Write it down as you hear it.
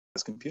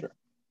his computer.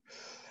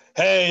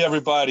 Hey,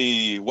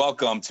 everybody.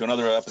 Welcome to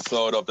another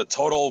episode of the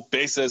Total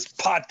Basis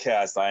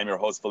Podcast. I am your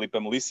host, Felipe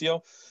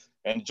Malicio.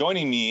 And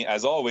joining me,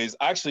 as always,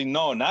 actually,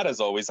 no, not as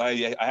always.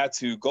 I had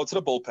to go to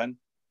the bullpen,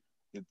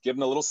 give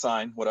him a little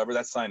sign, whatever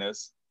that sign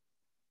is,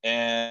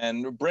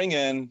 and bring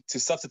in to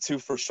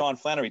substitute for Sean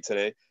Flannery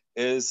today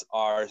is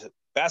our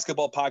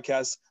basketball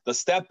podcast, The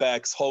Step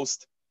Backs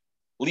host,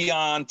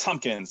 Leon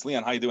Tompkins.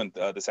 Leon, how you doing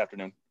this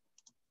afternoon?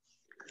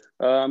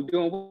 I'm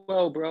doing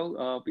well,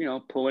 bro.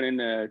 Pulling in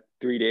a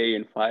 3-day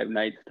and 5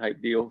 nights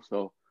type deal,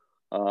 so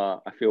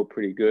I feel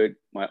pretty good.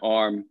 My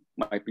arm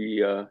might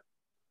be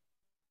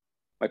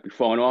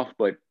falling off,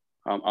 but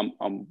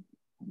I'm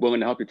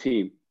willing to help the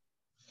team.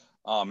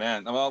 Oh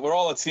man, well, we're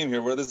all a team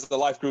here. This is the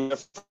Life Group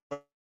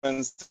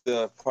friends,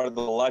 part of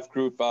the Life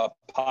Group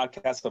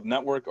podcast of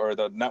network, or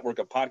the network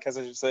of podcasts,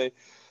 I should say.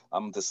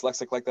 I'm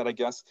dyslexic like that, I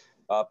guess.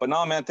 But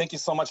no, man, thank you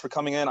so much for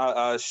coming in.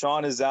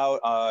 Sean is out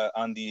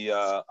on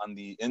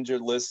the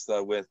injured list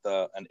with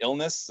an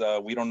illness.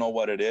 We don't know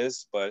what it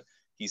is, but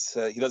he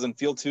doesn't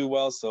feel too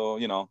well. So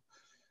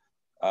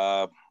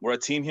we're a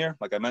team here.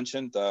 Like I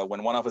mentioned,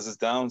 when one of us is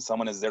down,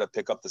 someone is there to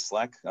pick up the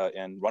slack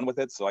and run with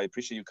it. So I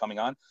appreciate you coming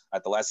on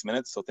at the last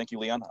minute. So thank you,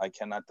 Leon. I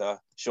cannot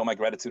show my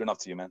gratitude enough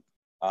to you, man.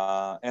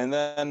 And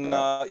then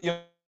you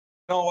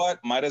know what?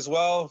 Might as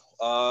well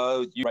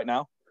you right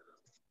now.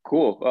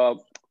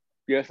 Cool.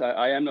 Yes,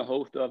 I am the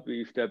host of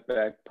the Step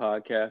Back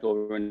podcast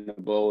over in the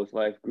Bowls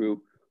Life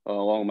Group,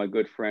 along with my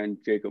good friend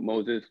Jacob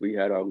Moses. We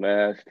had our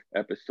last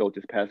episode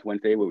this past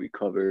Wednesday where we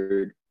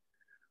covered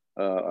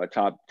our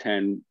top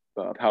 10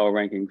 power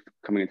rankings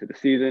coming into the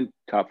season,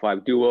 top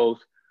 5 duos.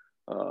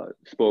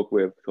 Spoke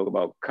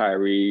about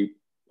Kyrie,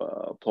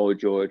 Paul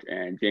George,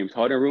 and James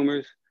Harden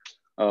rumors.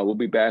 We'll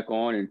be back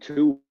on in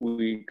 2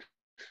 weeks.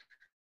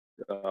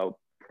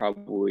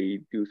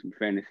 Probably do some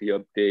fantasy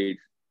updates,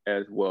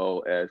 as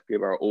well as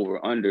give our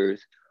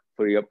over-unders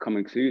for the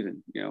upcoming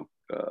season,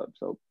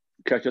 So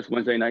catch us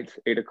Wednesday nights,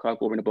 8 o'clock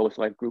over in the Bowls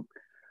Life Group.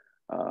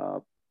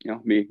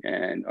 Me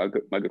and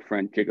my good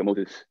friend Jacob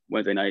Moses,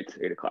 Wednesday nights,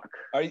 8 o'clock.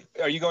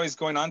 Are you guys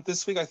going on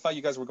this week? I thought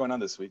you guys were going on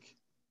this week.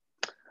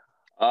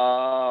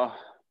 We're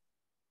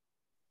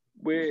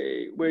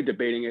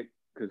debating it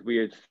because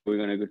we're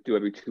going to do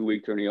every 2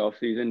 weeks during the off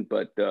season,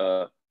 but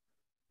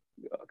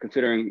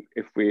considering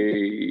if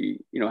we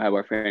have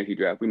our fantasy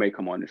draft, we may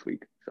come on this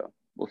week. So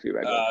we'll see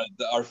right now.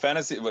 Our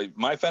fantasy,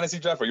 my fantasy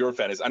draft or your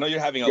fantasy? I know you're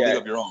having a league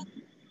of your own.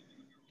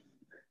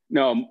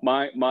 No,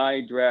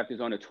 my draft is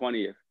on the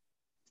 20th.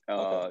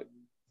 Okay.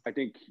 I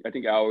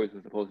think ours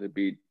was supposed to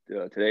be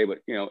today, but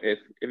if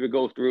it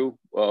goes through,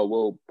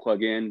 we'll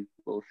plug in.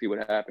 We'll see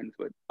what happens.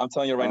 But I'm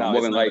telling you right now,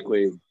 more than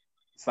likely,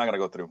 it's not gonna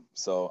go through.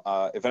 So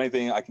if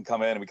anything, I can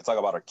come in and we can talk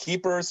about our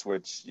keepers,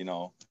 which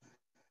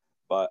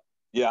But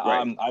yeah,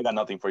 right. I got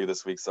nothing for you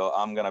this week, so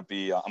I'm gonna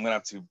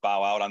have to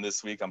bow out on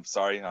this week. I'm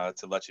sorry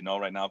to let you know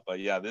right now, but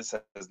yeah, this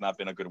has not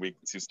been a good week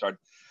to start.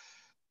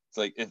 It's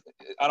like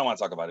I don't want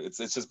to talk about it.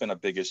 It's just been a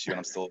big issue, and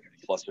I'm still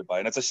flustered by it.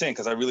 And it's a shame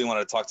because I really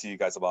wanted to talk to you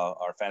guys about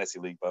our fantasy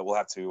league, but we'll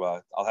have to.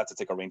 I'll have to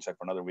take a rain check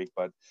for another week.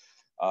 But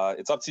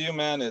it's up to you,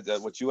 man.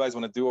 What you guys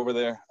want to do over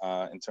there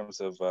in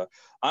terms of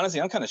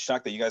honestly, I'm kind of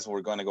shocked that you guys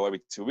were going to go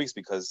every 2 weeks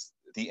because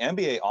the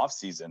NBA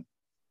offseason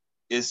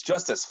is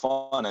just as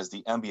fun as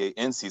the NBA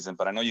in season,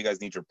 but I know you guys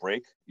need your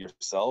break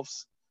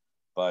yourselves.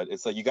 But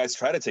it's like you guys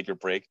try to take your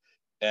break,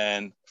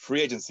 and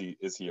free agency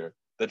is here.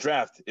 The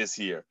draft is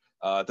here.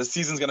 The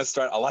season's gonna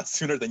start a lot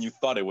sooner than you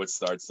thought it would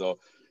start. So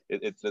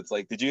it's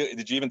like, did you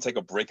even take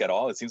a break at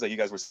all? It seems like you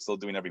guys were still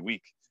doing every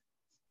week.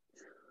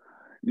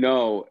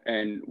 No,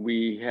 and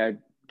we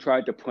had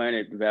tried to plan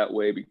it that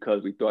way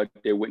because we thought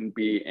there wouldn't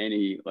be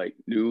any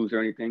news or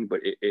anything,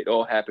 but it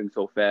all happened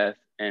so fast,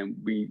 and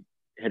we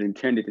had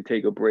intended to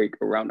take a break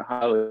around the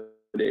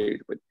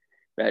holidays, but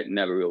that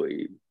never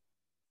really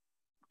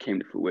came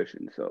to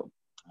fruition. So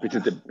this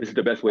is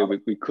the best way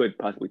we could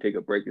possibly take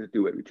a break, is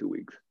do every 2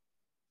 weeks.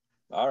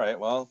 All right.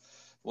 Well,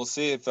 we'll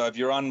see if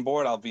you're on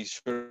board. I'll be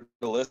sure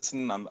to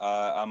listen.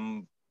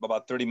 I'm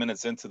about 30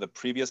 minutes into the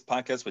previous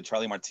podcast with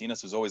Charlie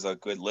Martinez, who's always a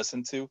good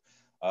listen to.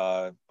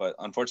 But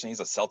unfortunately, he's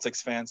a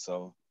Celtics fan,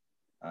 so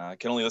I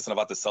can only listen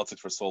about the Celtics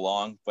for so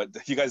long. But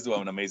you guys do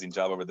an amazing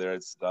job over there.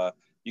 It's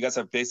you guys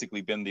have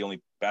basically been the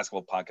only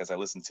basketball podcast I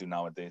listen to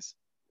nowadays.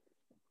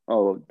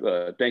 Oh,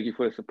 thank you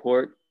for the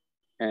support.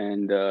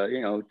 And,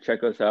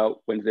 check us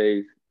out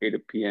Wednesdays,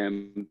 8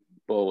 p.m.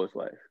 Bowls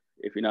Life.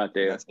 If you're not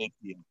there. That's 8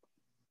 p.m.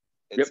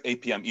 It's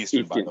 8 p.m.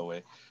 Eastern, by the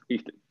way.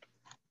 Eastern.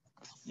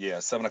 Yeah,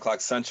 7 o'clock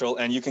Central.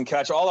 And you can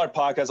catch all our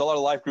podcasts, all our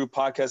Life Group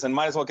podcasts, and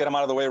might as well get them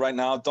out of the way right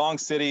now. Dong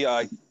City,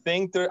 I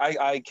think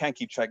I can't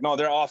keep track. No,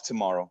 they're off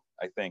tomorrow,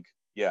 I think.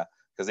 Yeah,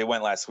 because they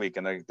went last week,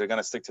 and they're going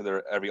to stick to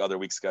their every other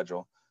week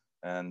schedule.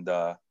 And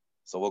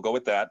so we'll go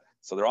with that.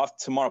 So they're off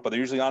tomorrow, but they're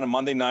usually on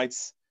Monday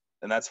nights.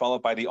 And that's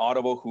followed by the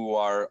Audible, who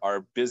are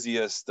our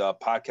busiest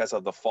podcast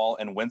of the fall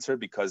and winter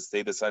because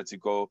they decided to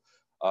go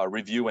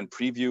review and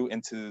preview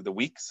into the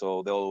week.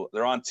 So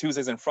they're on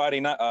Tuesdays and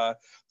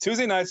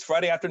Tuesday nights,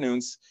 Friday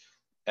afternoons.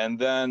 And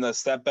then the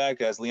Step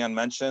Back, as Leon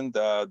mentioned,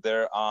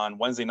 they're on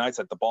Wednesday nights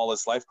at the Ball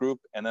is Life group.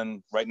 And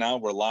then right now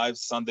we're live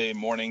Sunday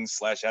mornings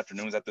 /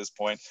 afternoons at this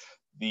point.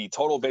 The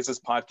Total Basis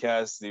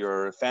podcast,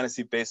 your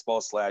fantasy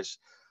baseball /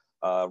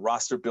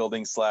 roster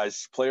building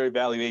 / player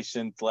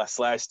evaluation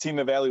 / team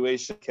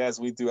evaluation, because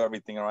we do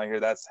everything around here.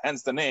 That's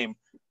hence the name,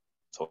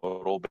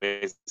 Total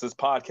Basis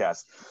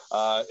Podcast.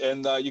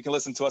 And you can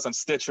listen to us on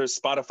Stitcher,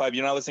 Spotify. If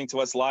you're not listening to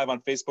us live on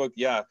Facebook,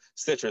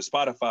 Stitcher,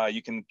 Spotify.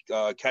 You can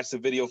catch the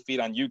video feed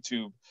on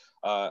YouTube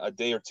a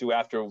day or two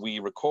after we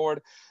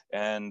record.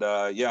 And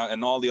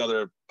and all the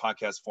other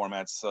podcast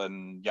formats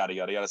and yada,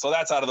 yada, yada. So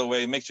that's out of the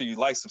way. Make sure you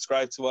like,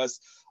 subscribe to us,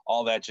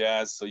 all that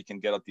jazz, so you can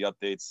get up the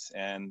updates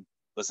and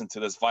listen to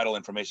this vital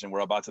information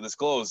we're about to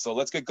disclose. So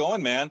let's get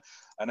going, man.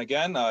 And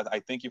again,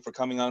 I thank you for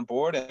coming on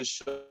board and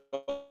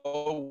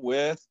show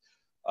with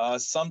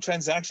some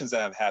transactions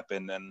that have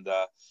happened, and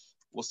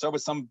we'll start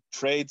with some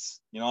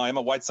trades. You know, I'm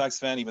a White Sox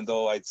fan, even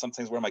though I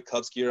sometimes wear my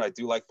Cubs gear. I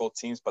do like both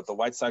teams, but the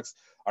White Sox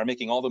are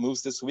making all the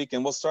moves this week,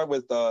 and we'll start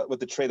with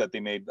the trade that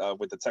they made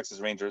with the Texas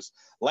Rangers.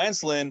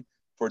 Lance Lynn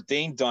for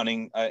Dane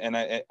Dunning, and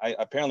I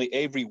apparently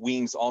Avery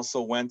Weems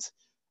also went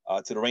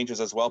to the Rangers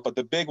as well. But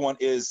the big one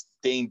is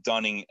Dane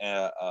Dunning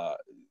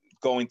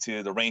going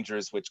to the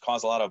Rangers, which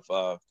caused a lot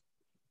of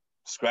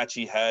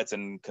scratchy heads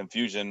and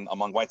confusion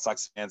among White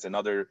Sox fans and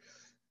other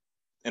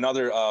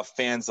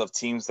fans of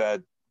teams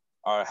that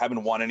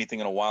haven't won anything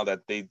in a while,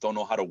 that they don't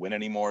know how to win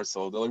anymore.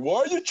 So they're like,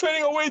 why are you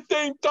trading away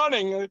Dane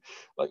Dunning?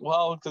 Like,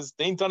 well, because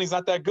Dane Dunning's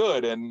not that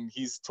good, and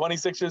he's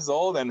 26 years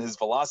old, and his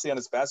velocity on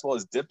his fastball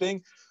is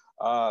dipping.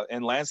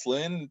 And Lance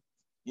Lynn,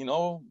 you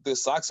know, the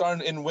Sox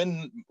are in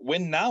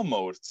win now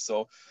mode.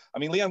 So, I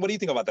mean, Leon, what do you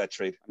think about that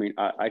trade? I mean,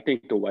 I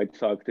think the White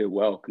Sox did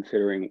well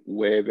considering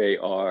where they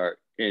are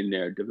in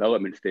their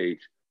development stage.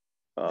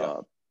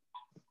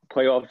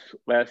 Playoffs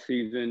last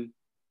season,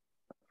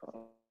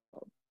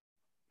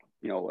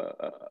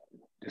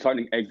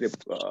 disheartening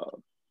exit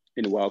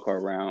in the wild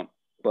card round.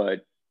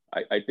 But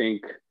I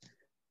think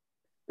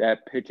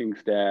that pitching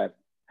staff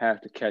has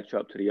to catch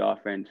up to the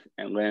offense,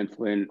 and Lance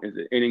Lynn is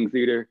an innings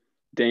leader.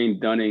 Dane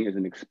Dunning is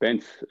an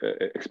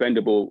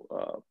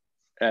expendable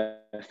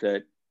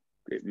asset.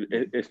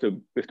 It's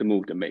the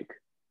move to make.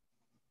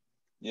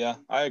 Yeah,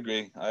 I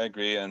agree.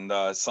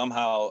 And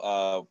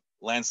somehow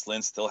Lance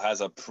Lynn still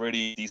has a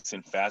pretty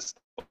decent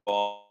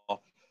fastball.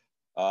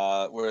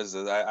 Where is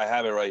it? I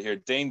have it right here.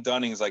 Dane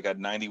Dunning is like at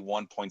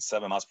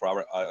 91.7 miles per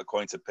hour,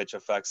 according to Pitch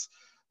Effects.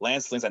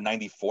 Lance Lynn's at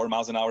 94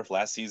 miles an hour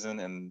last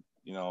season. And,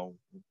 you know,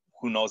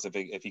 who knows if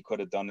he could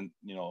have done,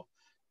 you know,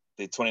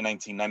 the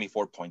 2019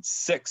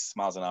 94.6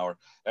 miles an hour.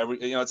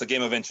 It's a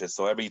game of inches,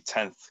 so every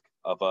 10th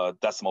of a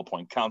decimal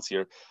point counts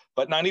here.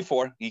 But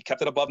 94, he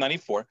kept it above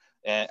 94,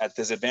 and at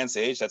this advanced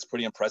age, that's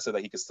pretty impressive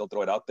that he could still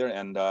throw it out there.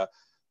 And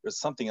there's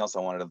something else I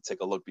wanted to take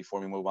a look before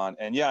we move on.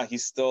 And he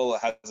still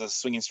has a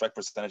swinging strike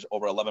percentage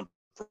over 11%.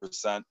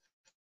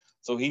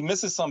 So he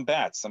misses some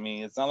bats. I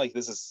mean, it's not like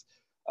this is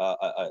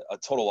a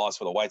total loss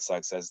for the White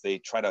Sox as they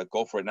try to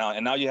go for it now.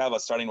 And now you have a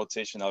starting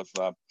rotation of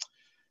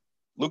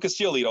Lucas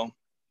Giolito,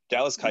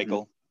 Dallas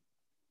Keuchel,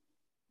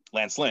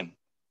 Lance Lynn.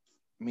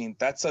 I mean,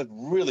 that's a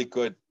really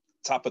good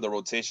top of the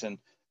rotation,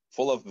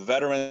 full of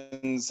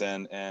veterans,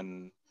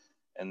 and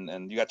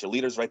you got your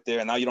leaders right there.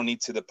 And now you don't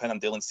need to depend on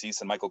Dylan Cease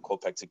and Michael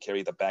Kopech to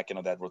carry the back end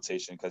of that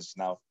rotation, because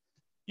now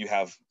you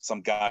have some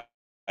guys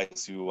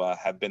who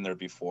have been there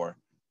before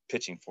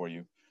pitching for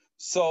you.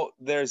 So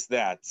there's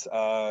that.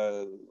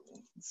 Let's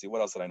see,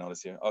 what else did I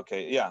notice here?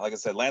 Okay, yeah, like I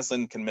said, Lance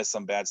Lynn can miss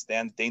some bats.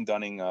 Dane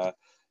Dunning,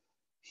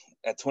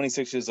 at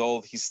 26 years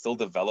old, he's still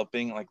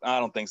developing. Like, I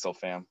don't think so,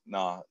 fam.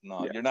 No,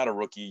 You're not a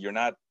rookie. You're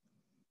not.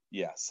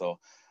 Yeah. So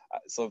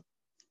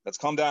let's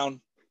calm down,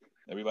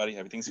 everybody.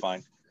 Everything's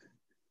fine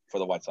for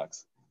the White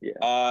Sox.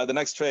 Yeah. The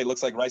next trade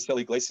looks like Raisel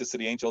Iglesias to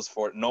the Angels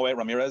for Noe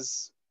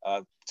Ramirez,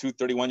 two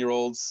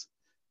 31-year-olds.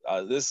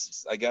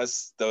 This, I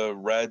guess, the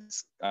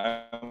Reds,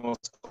 I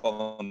almost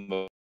call him,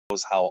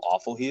 knows how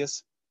awful he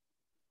is.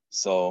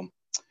 So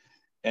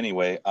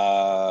anyway,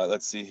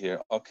 let's see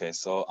here. Okay,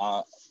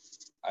 so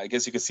I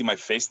guess you can see my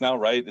face now,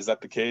 right? Is that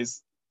the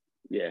case?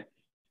 Yeah.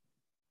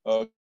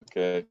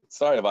 Okay.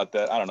 Sorry about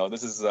that. I don't know.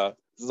 This is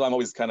I'm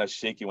always kind of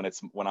shaky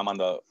when I'm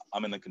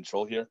in the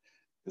control here,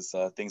 because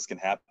things can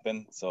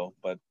happen. So,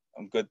 but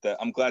I'm glad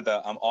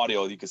that I'm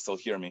audio. You can still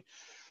hear me.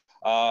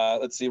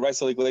 Let's see.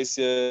 Raisel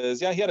Iglesias.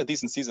 Yeah, he had a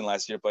decent season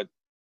last year, but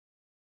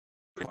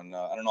I don't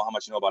know how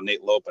much you know about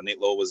Nate Lowe, but Nate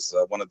Lowe was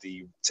one of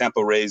the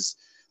Tampa Rays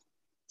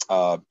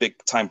big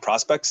time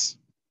prospects.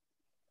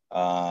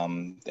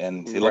 And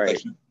it looked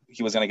like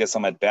he was going to get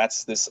some at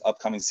bats this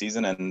upcoming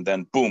season, and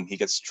then boom, he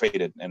gets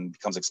traded and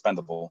becomes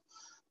expendable.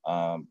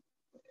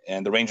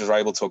 And the Rangers are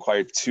able to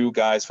acquire two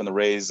guys from the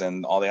Rays,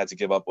 and all they had to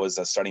give up was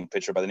a starting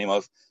pitcher by the name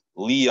of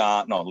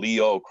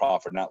Leo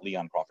Crawford, not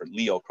Leon Crawford,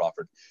 Leo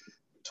Crawford,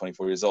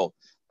 24 years old.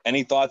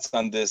 Any thoughts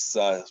on this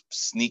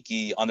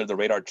sneaky under the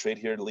radar trade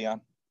here, Leon?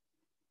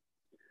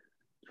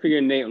 Figure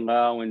Nate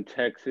Lowe in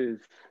Texas.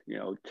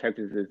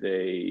 Texas is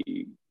a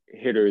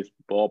hitter's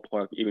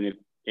ballpark, even if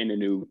in the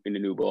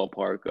new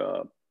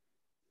ballpark,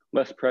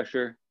 less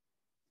pressure.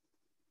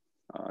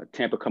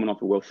 Tampa coming off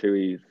the World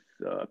Series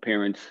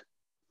appearance.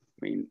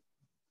 I mean,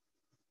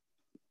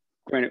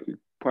 granted,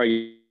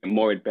 probably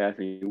more at bats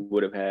than you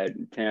would have had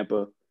in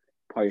Tampa.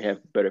 Probably have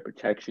better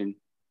protection.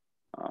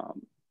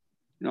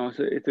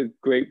 It's a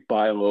great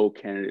buy low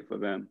candidate for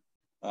them.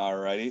 All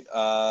righty.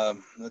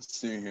 Let's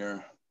see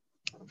here.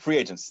 Free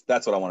agents.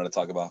 That's what I wanted to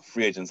talk about.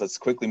 Free agents. Let's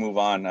quickly move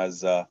on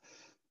as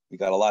we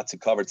got a lot to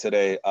cover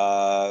today.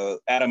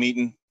 Adam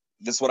Eaton.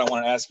 This is what I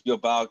want to ask you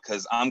about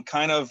because I'm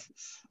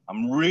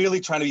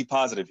really trying to be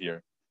positive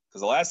here.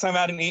 Because the last time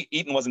Adam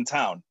Eaton was in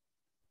town,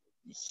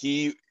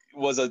 he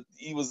was a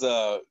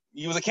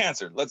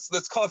cancer.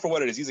 Let's call it for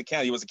what it is. He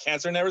was a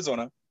cancer in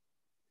Arizona.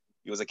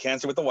 He was a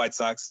cancer with the White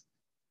Sox.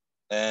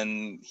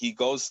 And he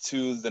goes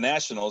to the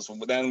Nationals.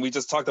 Then we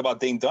just talked about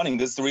Dane Dunning.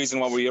 This is the reason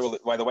why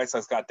the White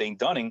Sox got Dane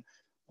Dunning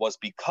was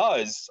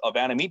because of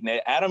Adam Eaton.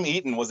 Adam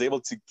Eaton was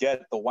able to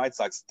get the White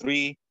Sox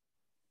three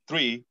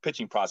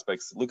pitching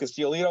prospects: Lucas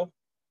Giolito,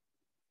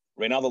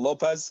 Reynaldo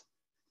Lopez,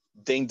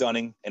 Dane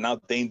Dunning, and now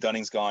Dane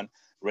Dunning's gone.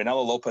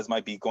 Reynaldo Lopez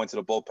might be going to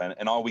the bullpen,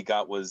 and all we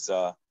got was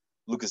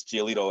Lucas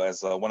Giolito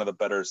as one of the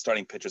better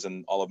starting pitchers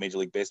in all of Major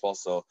League Baseball.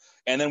 So,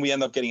 and then we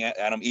end up getting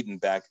Adam Eaton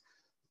back.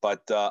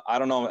 But I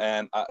don't know,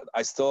 and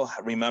I still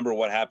remember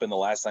what happened the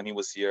last time he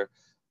was here.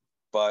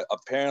 But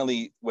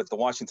apparently with the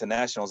Washington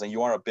Nationals, and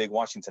you are a big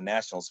Washington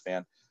Nationals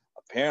fan,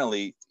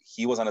 apparently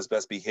he was on his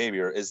best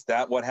behavior. Is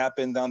that what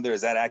happened down there?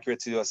 Is that accurate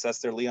to assess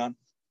there, Leon?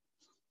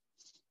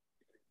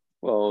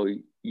 Well,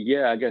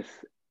 yeah, I guess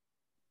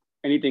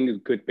anything is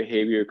good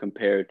behavior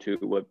compared to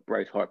what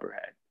Bryce Harper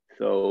had.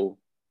 So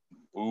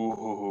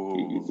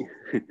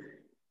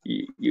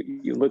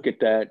you look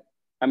at that.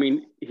 I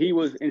mean, he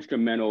was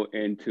instrumental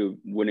into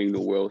winning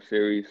the World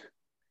Series.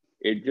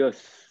 It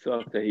just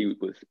sucked that he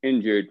was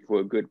injured for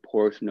a good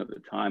portion of the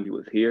time he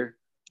was here.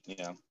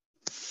 Yeah.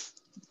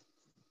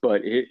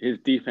 But his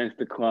defense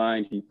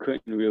declined. He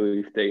couldn't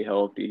really stay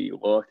healthy. He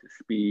lost his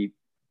speed.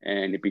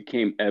 And it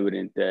became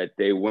evident that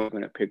they weren't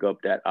going to pick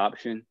up that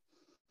option.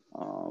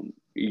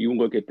 You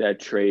look at that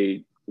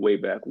trade way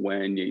back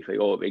when, you say,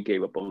 oh, they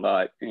gave up a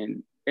lot.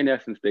 And in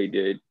essence, they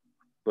did.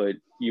 But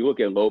you look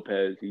at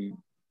Lopez, he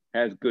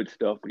has good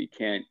stuff, but he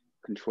can't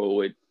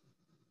control it.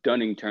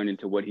 Dunning turned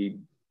into what he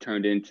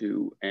turned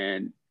into,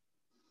 and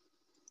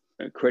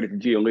credit to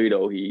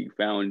Giolito, he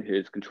found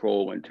his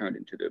control and turned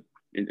into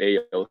an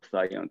AL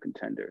Cy Young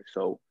contender.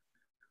 So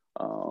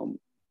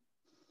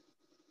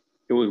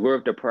it was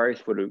worth the price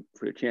for the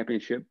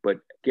championship, but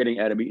getting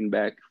Adam Eaton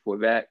back for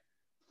that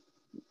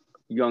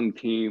young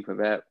team, for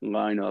that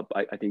lineup,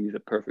 I think he's a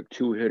perfect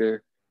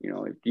two-hitter.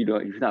 If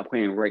he's not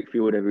playing right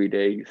field every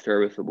day, he's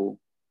serviceable.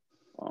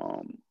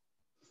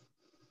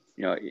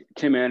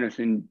 Tim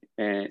Anderson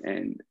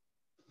and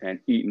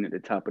Eaton at the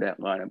top of that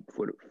lineup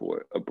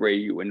for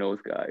Abreu and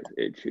those guys,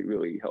 it should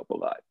really help a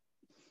lot.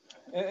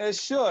 It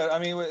should. I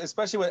mean,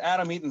 especially with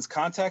Adam Eaton's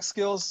contact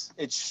skills,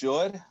 it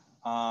should.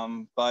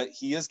 But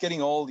he is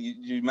getting old.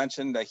 You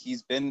mentioned that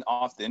he's been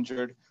off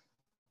injured.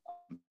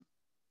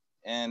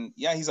 And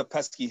yeah, he's a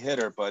pesky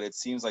hitter, but it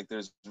seems like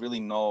there's really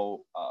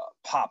no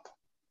pop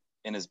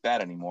in his bat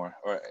anymore,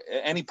 or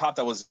any pop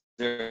that was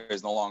there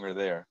is no longer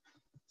there.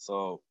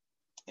 So,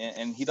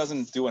 and he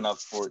doesn't do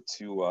enough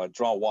to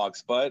draw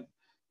walks. But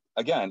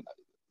again,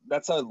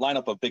 that's a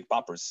lineup of big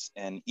boppers,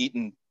 and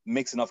Eaton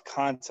makes enough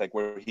contact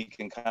where he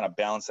can kind of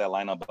balance that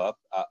lineup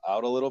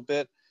out a little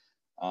bit.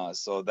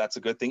 So that's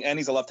a good thing. And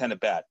he's a left-handed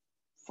bat.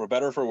 For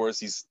better or for worse,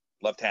 he's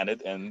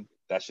left-handed, and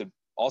that should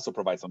also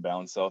provide some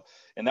balance. So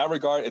in that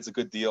regard, it's a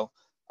good deal.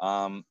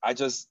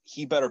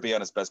 He better be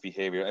on his best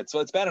behavior. So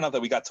it's bad enough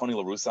that we got Tony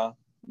La Russa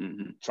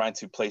trying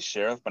to play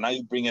sheriff, but now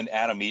you bring in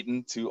Adam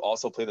Eaton to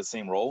also play the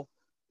same role.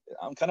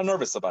 I'm kind of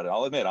nervous about it.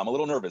 I'll admit, I'm a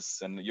little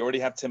nervous. And you already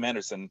have Tim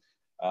Anderson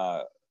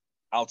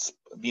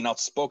being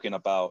outspoken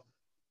about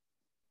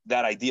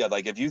that idea.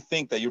 Like, if you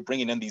think that you're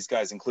bringing in these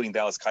guys, including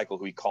Dallas Keuchel,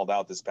 who he called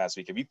out this past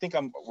week, if you think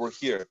we're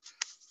here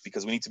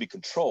because we need to be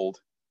controlled,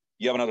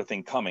 you have another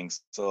thing coming.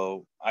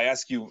 So I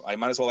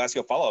might as well ask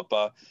you a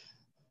follow-up.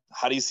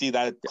 How do you see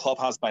that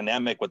clubhouse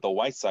dynamic with the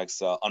White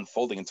Sox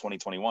unfolding in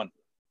 2021?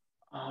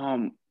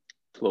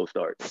 Slow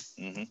start.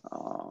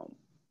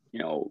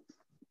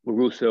 La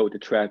Russa with the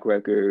track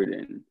record,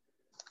 and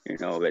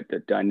that the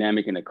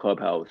dynamic in the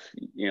clubhouse,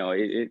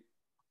 it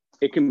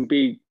can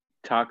be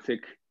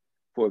toxic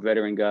for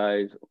veteran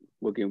guys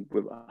looking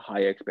with a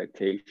high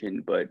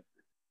expectation, but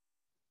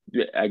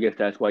I guess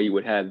that's why you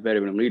would have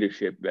veteran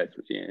leadership. That's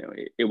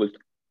it was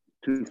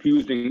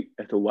confusing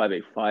as to why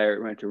they fired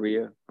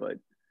Renteria, but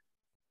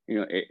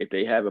if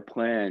they have a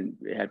plan,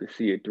 they have to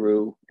see it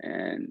through,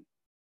 and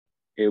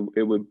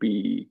it would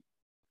be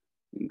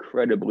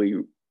incredibly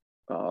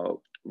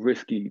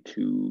risky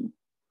to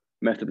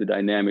mess up the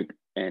dynamic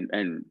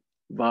and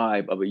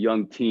vibe of a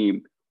young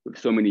team with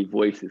so many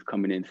voices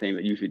coming in saying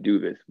that you should do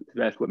this.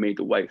 That's what made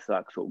the White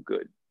Sox so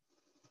good.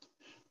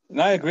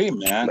 And I agree,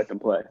 man. Let them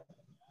play.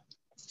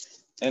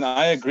 And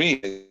I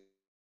agree.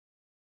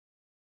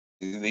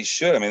 They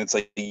should. I mean, it's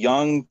like a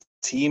young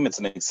team. It's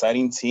an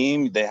exciting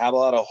team. They have a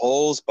lot of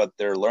holes, but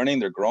they're learning,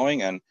 they're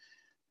growing. And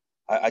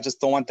I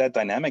just don't want that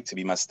dynamic to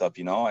be messed up.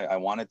 I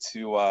want it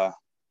to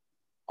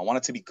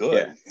be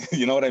good. Yeah.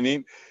 You know what I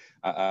mean?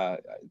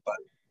 But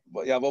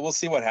we'll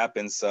see what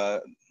happens.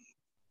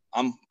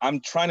 I'm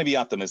trying to be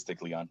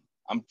optimistic, Leon.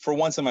 For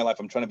once in my life,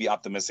 I'm trying to be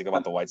optimistic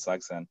about the White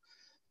Sox, and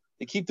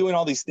they keep doing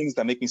all these things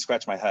that make me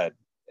scratch my head.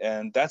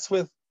 And that's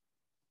with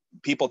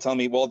people telling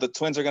me, well, the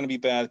Twins are going to be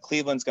bad.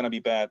 Cleveland's going to be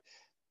bad.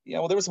 Yeah,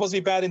 well, they were supposed to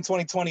be bad in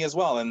 2020 as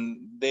well. And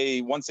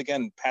they once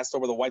again passed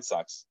over the White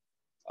Sox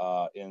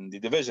in the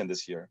division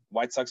this year.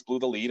 White Sox blew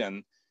the lead,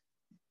 and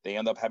they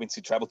end up having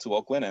to travel to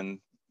Oakland. And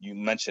you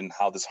mentioned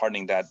how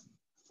disheartening that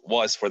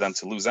was for them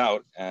to lose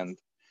out.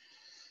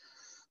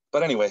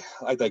 But anyway,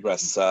 I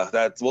digress.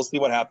 That we'll see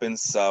what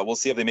happens. We'll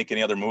see if they make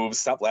any other moves.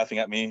 Stop laughing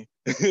at me.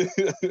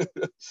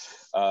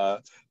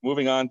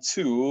 Moving on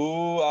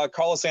to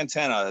Carlos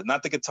Santana,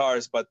 not the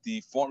guitarist, but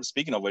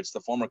speaking of which, the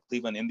former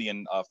Cleveland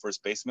Indian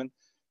first baseman,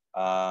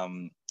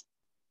 35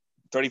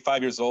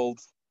 years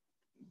old,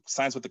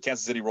 signs with the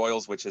Kansas City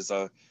Royals, which is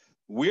a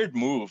weird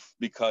move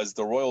because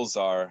the Royals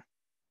they're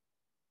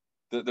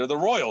the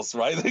Royals,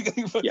 right?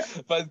 Yeah.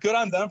 But good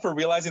on them for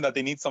realizing that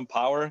they need some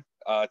power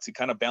to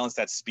kind of balance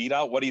that speed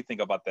out. What do you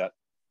think about that?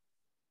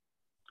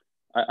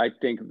 I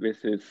think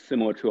this is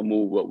similar to a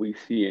move what we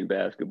see in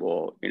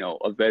basketball.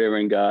 A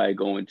veteran guy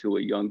going to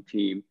a young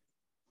team,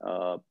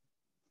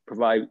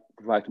 provide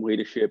some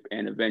leadership,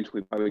 and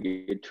eventually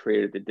probably get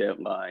traded at the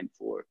deadline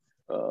for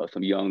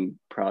some young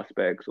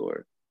prospects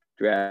or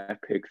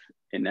draft picks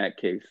in that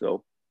case.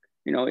 So,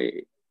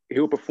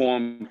 he'll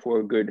perform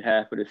for a good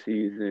half of the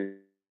season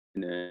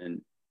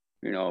and,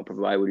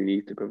 provide what he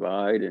needs to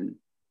provide and,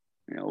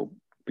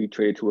 be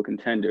traded to a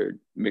contender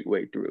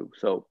midway through.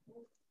 So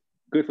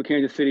good for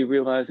Kansas City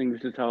realizing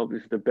this is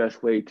the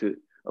best way to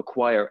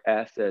acquire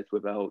assets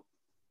without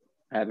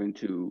having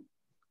to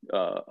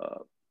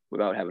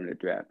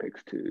draft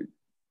picks to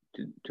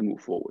move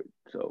forward.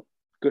 So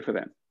good for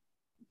them.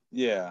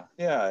 Yeah,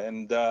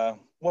 and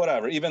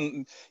whatever.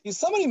 Even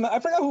somebody, I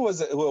forgot who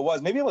it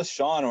was. Maybe it was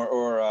Sean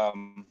or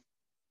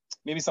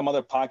maybe some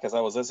other podcast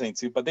I was listening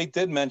to. But they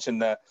did mention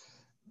that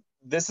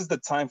this is the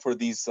time for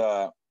these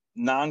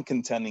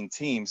non-contending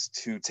teams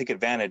to take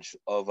advantage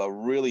of a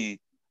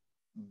really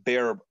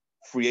bare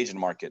free agent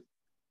market.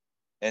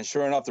 And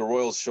sure enough, the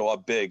Royals show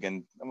up big,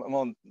 and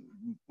well,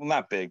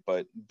 not big,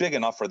 but big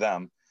enough for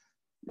them,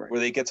 right, where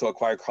they get to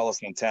acquire Carlos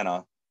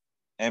Santana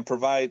and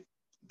provide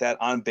that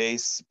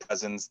on-base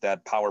presence,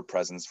 that power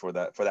presence for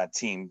that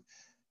team.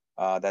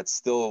 That's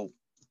still,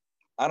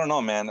 I don't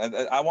know, man.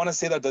 I want to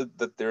say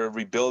that they're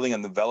rebuilding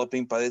and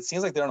developing, but it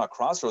seems like they're on a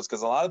crossroads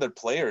because a lot of their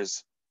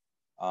players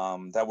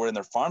that were in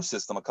their farm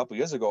system a couple of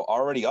years ago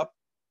are already up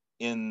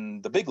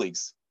in the big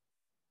leagues,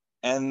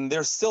 and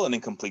they're still an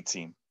incomplete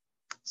team.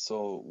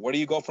 So where do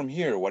you go from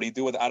here? What do you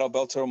do with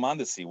Adalberto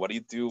Mondesi? What do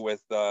you do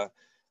with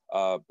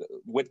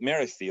Whit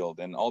Merrifield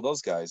and all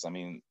those guys? I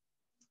mean,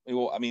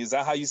 is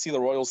that how you see the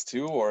Royals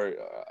too, or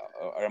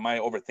am I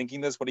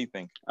overthinking this? What do you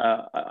think?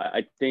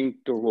 I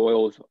think the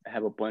Royals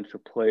have a bunch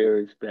of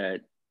players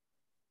that,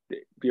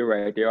 you're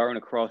right, they are in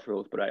a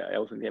crossroads, but I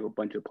also think they have a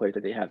bunch of players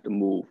that they have to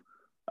move.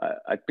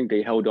 I think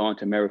they held on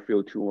to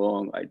Merrifield too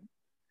long.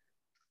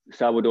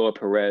 Salvador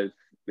Perez,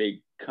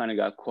 they kind of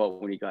got caught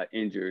when he got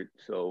injured,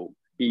 so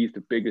he's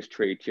the biggest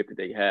trade chip that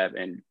they have,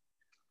 and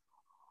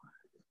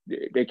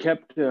they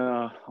kept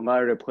a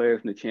lot of their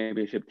players in the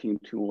championship team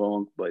too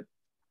long. But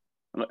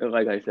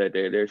like I said,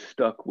 they're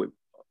stuck with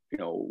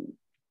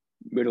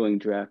middling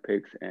draft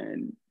picks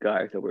and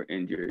guys that were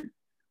injured.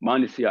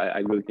 Mondesi, I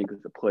really think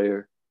is a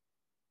player.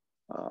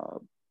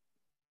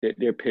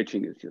 Their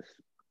pitching is just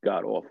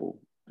god awful.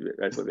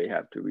 That's what they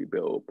have to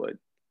rebuild. But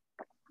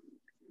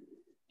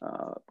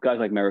guys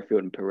like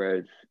Merrifield and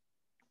Perez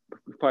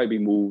will probably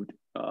be moved.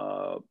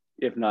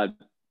 If not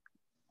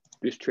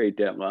this trade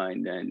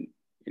deadline, then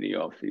in the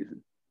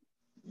offseason.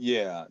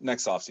 Yeah,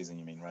 next offseason,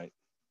 you mean, right?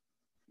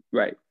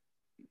 Right.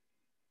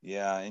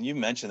 Yeah, and you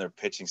mentioned their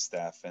pitching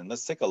staff, and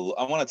let's take a look.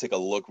 I want to take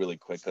a look really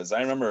quick because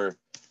I remember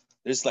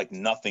there's like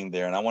nothing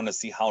there, and I want to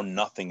see how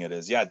nothing it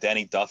is. Yeah,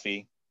 Danny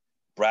Duffy,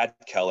 Brad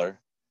Keller,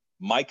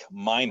 Mike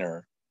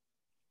Minor,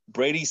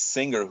 Brady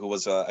Singer, who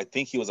was I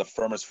think he was a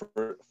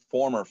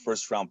former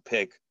first-round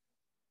pick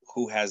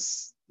who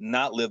has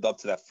not lived up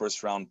to that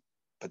first-round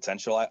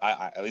potential,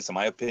 I at least in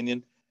my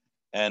opinion,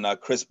 and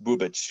Chris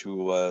Bubich,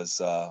 who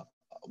was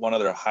one of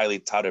their highly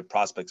touted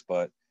prospects,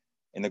 but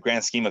in the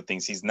grand scheme of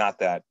things, he's not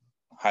that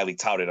highly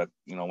touted,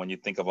 when you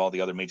think of all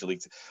the other major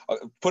leagues.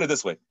 Put it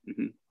this way.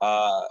 Mm-hmm.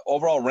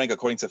 Overall rank,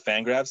 according to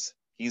Fangraphs,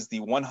 he's the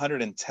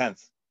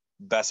 110th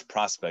best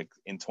prospect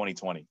in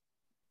 2020.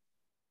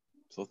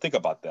 So think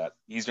about that.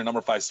 He's your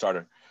number 5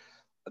 starter.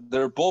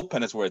 Their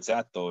bullpen is where it's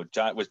at, though,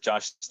 with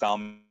Josh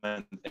Stallman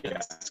and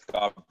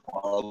Scott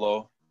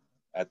Barlow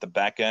at the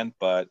back end,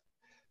 but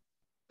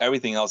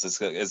everything else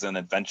is an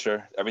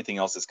adventure. Everything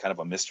else is kind of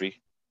a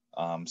mystery.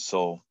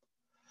 So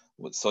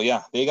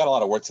yeah, they got a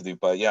lot of work to do.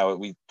 But yeah,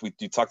 we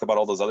talked about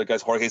all those other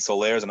guys. Jorge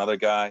Soler is another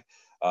guy.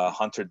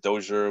 Hunter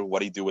Dozier. What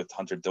do you do with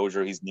Hunter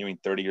Dozier? He's nearing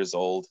 30 years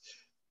old.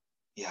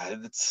 Yeah,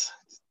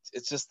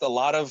 it's just a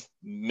lot of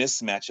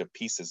mismatch of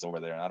pieces over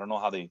there. I don't know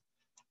what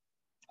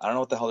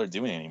the hell they're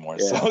doing anymore.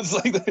 Yeah. So it's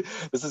like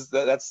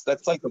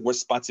that's like the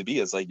worst spot to be.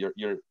 Is like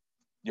you're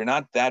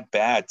not that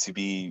bad to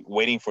be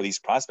waiting for these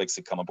prospects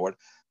to come aboard,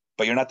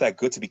 but you're not that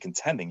good to be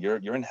contending.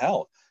 You're in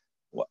hell.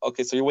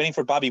 Okay, so you're waiting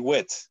for Bobby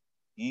Witt.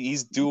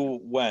 He's due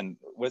when?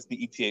 What's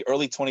the ETA?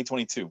 Early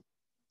 2022.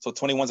 So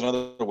 21's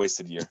another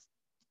wasted year.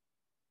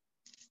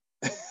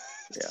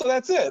 So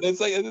that's it. It's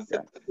like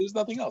there's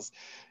nothing else.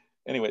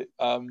 Anyway,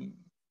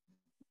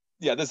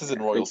 this isn't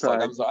Royals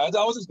talk. I'm sorry.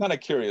 I was just kind of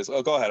curious.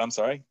 Oh, go ahead. I'm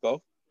sorry.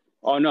 Go.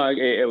 Oh no,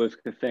 it was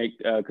to think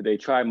because they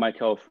tried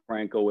Maikel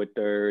Franco at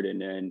third, and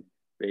then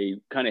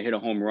they kind of hit a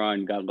home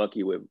run. Got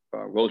lucky with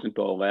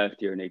Rosenthal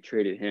last year, and they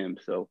traded him.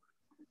 So,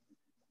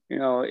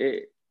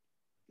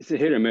 it's a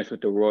hit or miss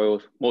with the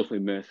Royals. Mostly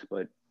miss,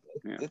 but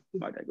I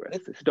digress.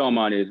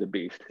 Stillman is a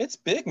beast. It's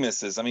big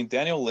misses. I mean,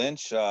 Daniel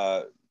Lynch.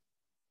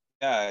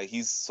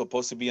 He's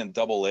supposed to be in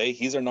Double-A.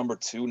 He's our number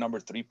 2, number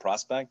 3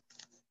 prospect.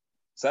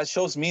 So that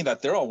shows me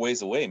that they're a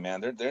ways away, man.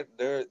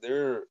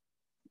 They're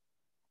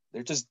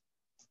just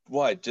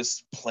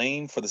just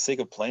playing for the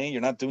sake of playing.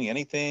 You're not doing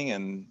anything,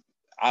 and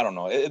I don't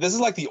know. This is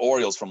like the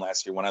Orioles from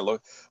last year. When I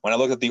look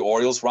at the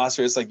Orioles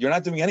roster, it's like you're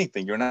not doing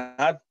anything. You're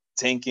not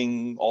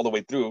tanking all the way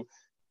through,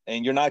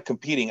 and you're not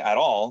competing at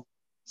all.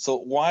 So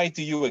why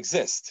do you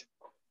exist?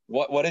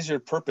 What is your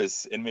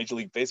purpose in Major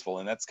League Baseball?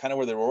 And that's kind of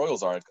where the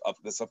Royals are up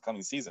this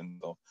upcoming season.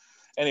 So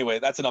anyway,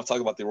 that's enough talk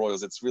about the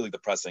Royals. It's really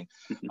depressing.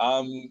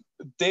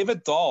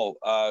 David Dahl,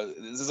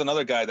 this is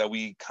another guy that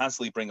we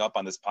constantly bring up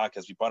on this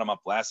podcast. We brought him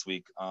up last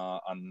week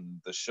on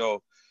the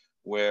show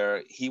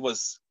where he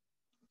was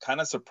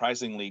kind of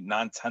surprisingly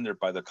non-tendered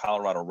by the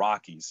Colorado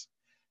Rockies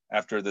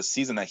after the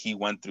season that he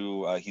went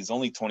through. He's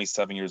only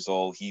 27 years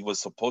old. He was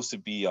supposed to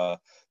be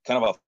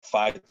kind of a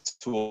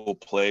 5-tool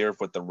player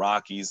with the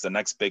Rockies, the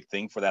next big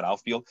thing for that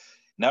outfield.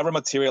 Never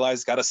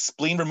materialized, got a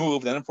spleen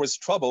removed, and then for his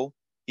trouble,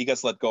 he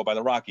gets let go by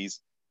the Rockies.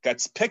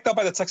 Gets picked up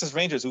by the Texas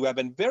Rangers, who have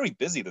been very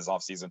busy this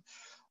offseason.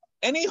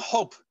 Any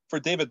hope for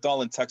David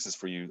Dahl in Texas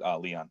for you,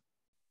 Leon?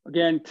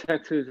 Again,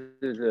 Texas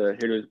is a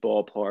hitter's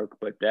ballpark,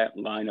 but that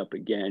lineup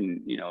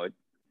again,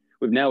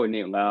 we've now with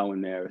Nate Lau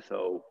in there,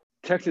 so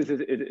Texas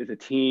is a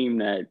team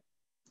that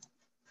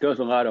does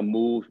a lot of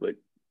moves, but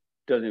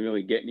doesn't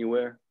really get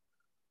anywhere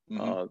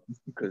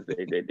because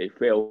they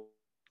fail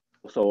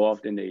so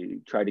often. They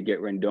tried to get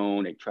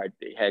Rendon.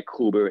 They had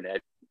Kluber, and that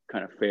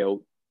kind of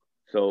failed.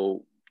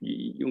 So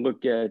you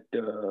look at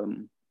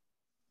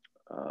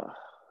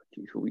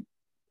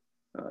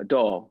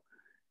Dahl,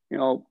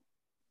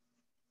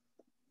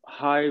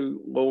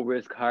 low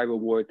risk, high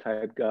reward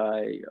type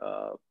guy.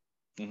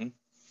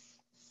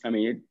 I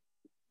mean,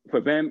 for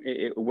them,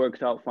 it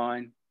works out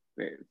fine.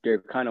 They're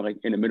kind of like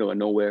in the middle of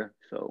nowhere.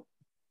 So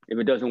if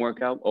it doesn't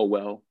work out, oh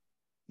well.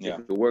 Yeah.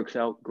 If it works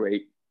out,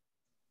 great.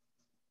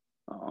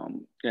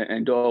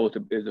 And Dahl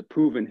is a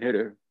proven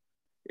hitter.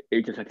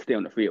 It just has to stay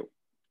on the field.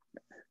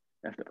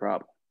 That's the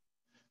problem.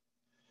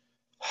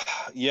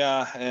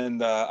 Yeah,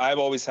 and I've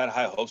always had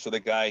high hopes for the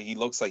guy. He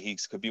looks like he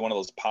could be one of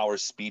those power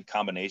speed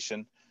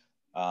combination.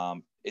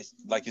 It's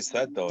like you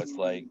said though. It's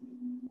like,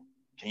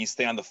 can you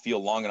stay on the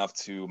field long enough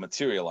to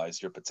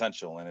materialize your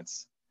potential?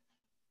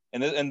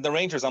 And the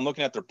Rangers, I'm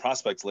looking at their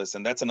prospects list,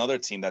 and that's another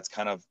team that's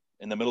kind of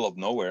in the middle of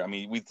nowhere. I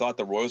mean, we thought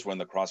the Royals were in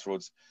the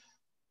crossroads.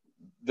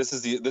 This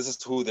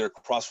is who they're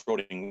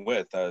crossroading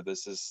with.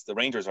 The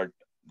Rangers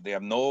they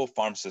have no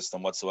farm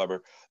system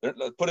whatsoever.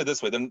 Put it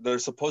this way,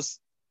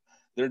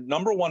 their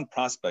number 1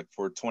 prospect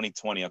for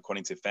 2020,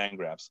 according to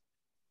Fangraphs,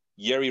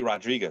 Yerry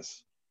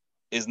Rodriguez,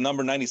 is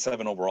number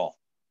 97 overall.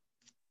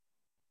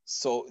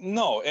 So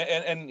no,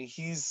 and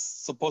he's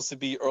supposed to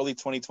be early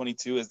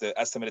 2022 as the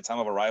estimated time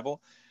of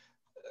arrival.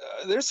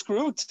 They're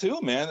screwed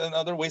too, man.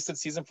 Another wasted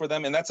season for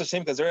them, and that's a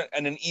shame because they're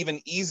in an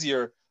even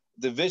easier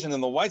division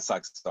than the White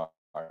Sox are,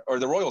 or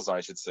the Royals are,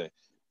 I should say.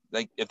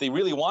 Like if they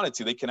really wanted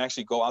to, they can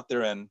actually go out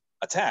there and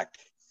attack.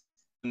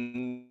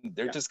 And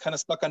they're just kind of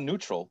stuck on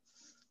neutral.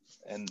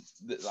 And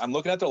I'm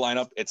looking at their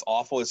lineup. It's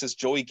awful. It's just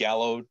Joey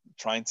Gallo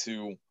trying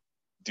to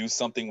do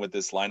something with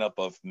this lineup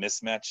of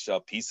mismatched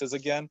pieces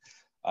again.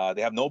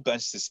 They have no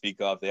bench to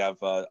speak of. They have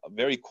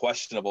very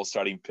questionable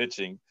starting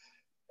pitching,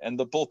 and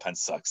the bullpen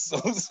sucks.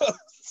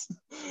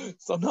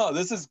 So no,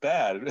 this is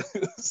bad.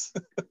 It's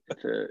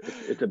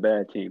a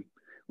bad team.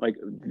 Like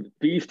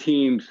these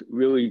teams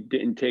really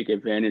didn't take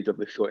advantage of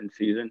the shortened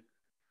season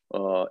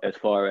as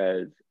far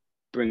as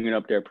bringing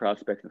up their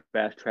prospects and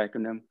fast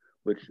tracking them,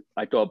 which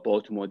I thought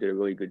Baltimore did a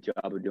really good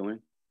job of doing.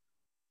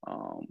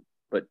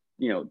 But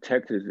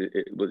Texas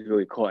it was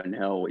really caught in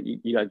hell.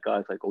 You got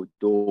guys like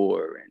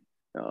Odor and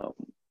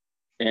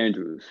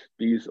Andrews.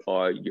 These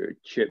are your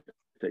chips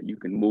that you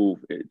can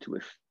move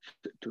to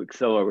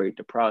accelerate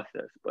the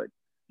process. But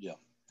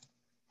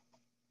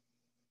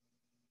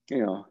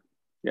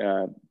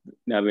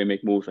now they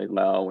make moves like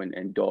Lau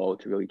and Dahl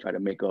to really try to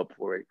make up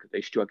for it because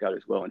they struck out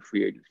as well in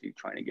free agency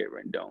trying to get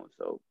Rendon.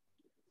 So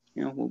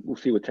we'll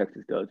see what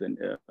Texas does and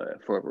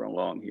further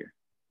along here.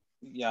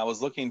 Yeah, I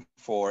was looking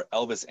for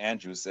Elvis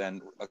Andrus,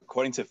 and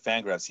according to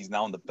Fangraphs, he's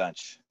now on the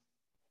bench.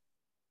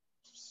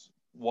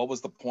 what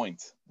was the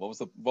point? What was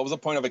the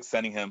point of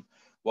extending him?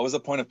 What was the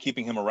point of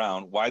keeping him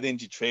around? Why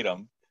didn't you trade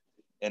him?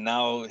 And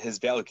now his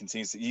value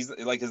continues. He's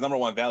like, his number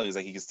one value is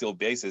that he can steal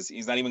bases.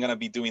 He's not even going to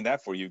be doing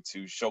that for you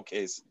to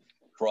showcase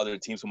for other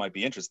teams who might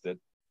be interested.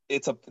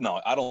 No,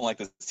 I don't like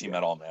this team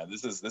at all, man.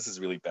 This is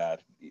really bad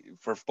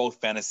for both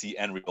fantasy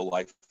and real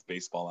life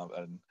baseball.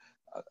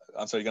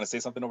 I'm sorry, you're going to say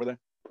something over there?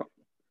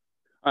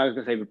 I was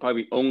going to say,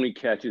 probably only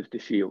catches the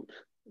Shields,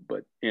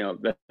 but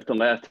that's the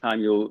last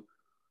time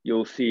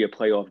you'll see a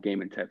playoff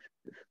game in Texas.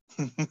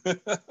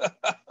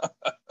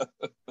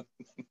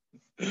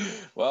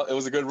 Well, it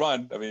was a good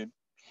run. I mean,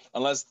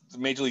 unless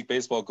Major League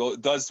Baseball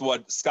does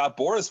what Scott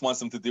Boras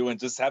wants them to do and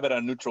just have it on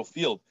a neutral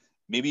field.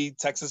 Maybe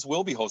Texas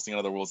will be hosting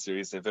another World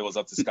Series if it was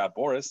up to Scott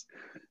Boras.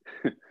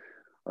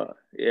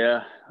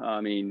 Yeah,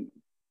 I mean,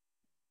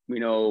 we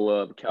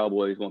know the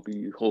Cowboys won't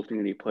be hosting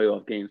any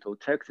playoff games, so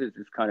Texas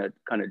is kind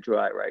of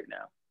dry right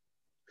now.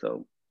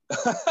 So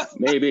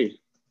maybe.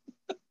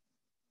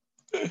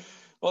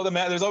 Well,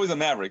 there's always a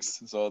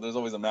Mavericks. So there's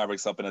always a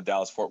Mavericks up in the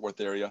Dallas-Fort Worth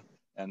area.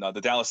 And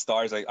the Dallas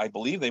Stars, I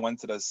believe they went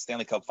to the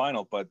Stanley Cup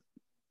final, but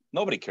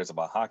nobody cares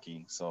about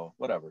hockey. So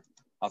whatever,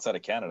 outside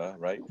of Canada,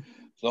 right?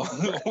 So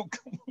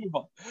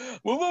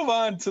we'll move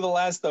on to the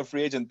last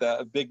free agent,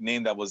 the big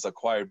name that was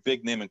acquired,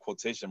 big name in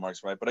quotation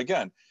marks, right? But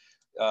again,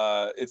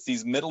 it's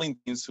these middling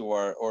teams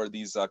or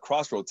these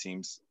crossroad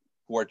teams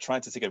who are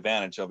trying to take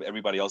advantage of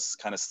everybody else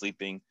kind of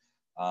sleeping,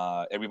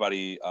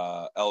 everybody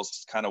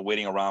else kind of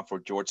waiting around for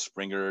George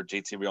Springer,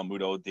 JT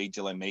Realmuto, DJ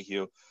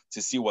LeMahieu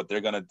to see what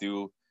they're going to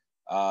do.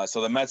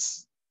 So the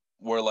Mets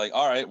were like,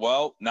 all right,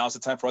 well, now's the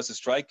time for us to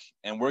strike.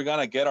 And we're going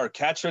to get our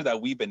catcher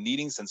that we've been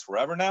needing since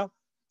forever now,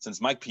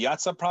 since Mike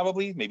Piazza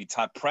probably, maybe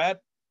Todd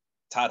Pratt,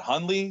 Todd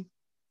Hundley.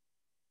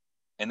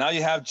 And now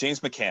you have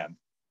James McCann.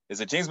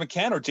 Is it James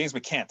McCann or James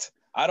McCant?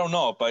 I don't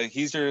know, but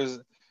he's your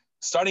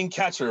starting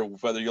catcher,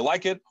 whether you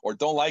like it or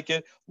don't like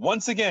it.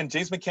 Once again,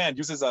 James McCann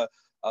uses a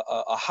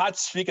hot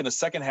streak in the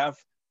second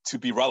half to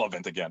be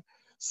relevant again.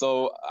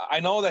 So I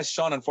know that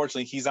Sean,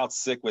 unfortunately, he's out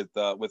sick with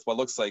what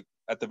looks like,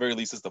 at the very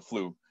least, is the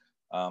flu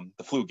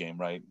game,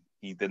 right?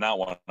 He did not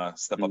want to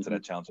step up to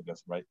that challenge, I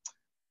guess, right?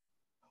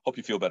 Hope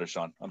you feel better,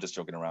 Sean. I'm just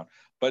joking around.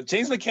 But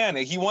James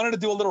McCann, he wanted to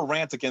do a little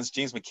rant against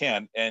James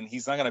McCann, and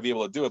he's not going to be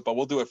able to do it, but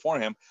we'll do it for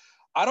him.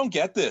 I don't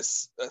get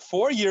this.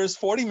 4 years,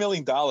 $40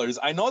 million.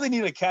 I know they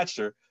need a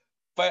catcher,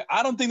 but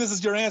I don't think this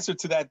is your answer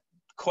to that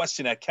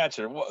question at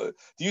catcher. Do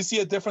you see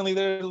it differently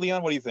there,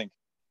 Leon? What do you think?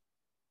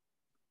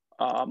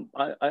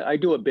 I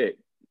do a bit.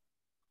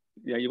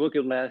 Yeah, you look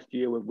at last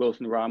year with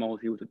Wilson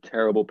Ramos, he was a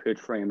terrible pitch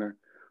framer.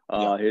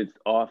 His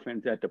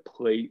offense at the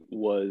plate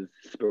was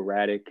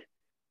sporadic,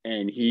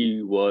 and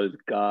he was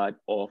god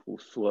awful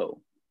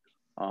slow.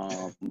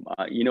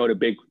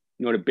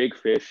 The big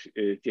fish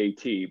is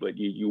JT, but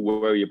you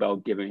worry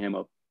about giving him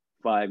a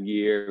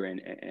 5-year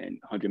and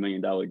 $100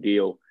 million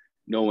deal,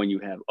 knowing you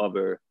have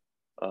other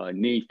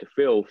needs to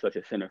fill, such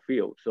as center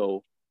field.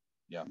 So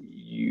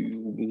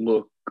you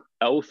look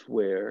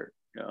elsewhere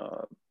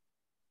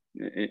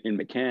in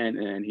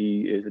McCann, and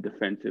he is a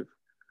defensive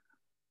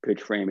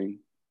pitch framing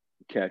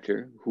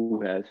catcher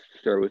who has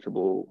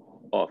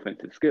serviceable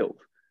offensive skills.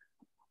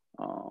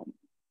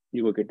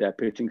 You look at that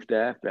pitching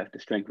staff, that's the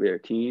strength of their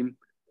team.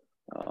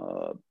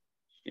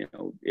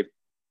 If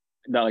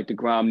not like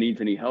DeGrom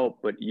needs any help,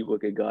 but you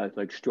look at guys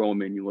like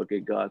Stroman, you look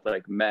at guys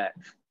like Matt,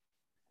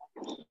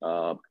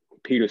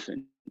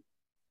 Peterson.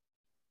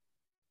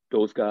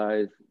 Those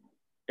guys,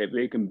 if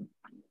they can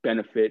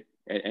benefit,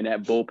 and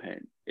that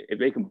bullpen, if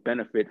they can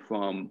benefit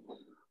from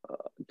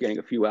getting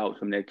a few outs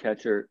from their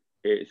catcher,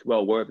 it's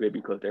well worth it,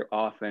 because their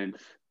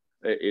offense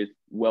is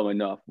well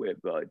enough with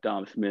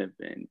Dom Smith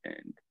and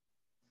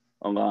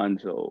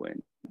Alonso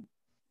and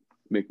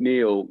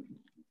McNeil,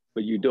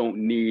 but you don't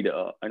need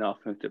an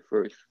offensive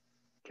first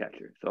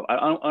catcher. So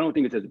I don't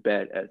think it's as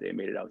bad as they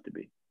made it out to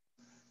be.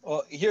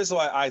 Well, here's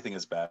why I think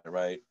it's bad,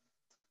 right?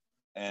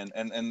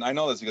 And I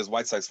know this because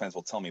White Sox fans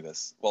will tell me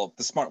this. Well,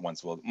 the smart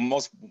ones will.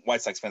 Most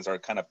White Sox fans are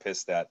kind of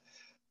pissed that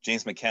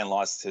James McCann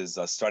lost his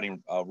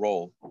starting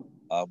role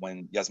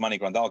when Yasmani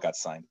Grandal got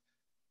signed.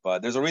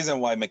 But there's a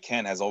reason why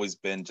McCann has always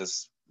been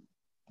just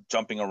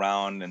jumping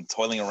around and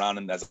toiling around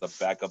and as a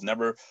backup,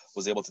 never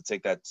was able to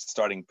take that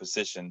starting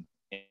position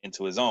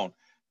into his own.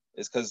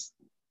 It's because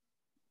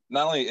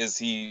not only is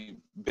he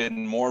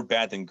been more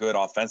bad than good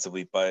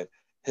offensively, but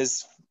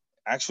his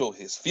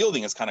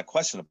fielding is kind of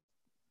questionable.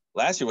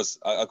 Last year was,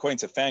 according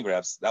to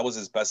Fangraphs, that was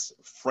his best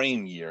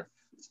frame year,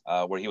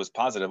 where he was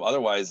positive.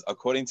 Otherwise,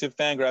 according to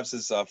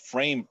Fangraphs'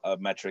 framing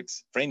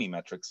metrics,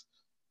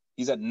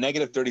 he's at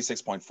negative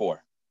 36.4.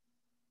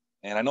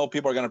 And I know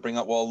people are going to bring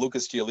up, well,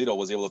 Lucas Giolito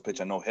was able to pitch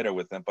a no-hitter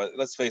with him, but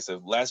let's face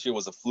it, last year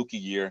was a fluky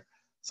year.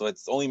 So it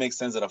only makes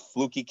sense that a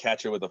fluky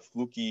catcher with a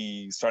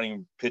fluky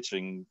starting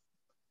pitching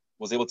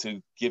was able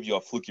to give you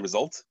a fluky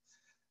result.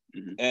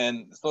 Mm-hmm.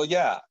 And so,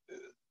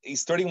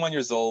 he's 31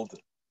 years old,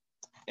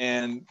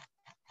 and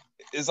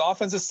his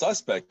offense is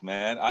suspect,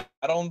 man. I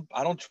don't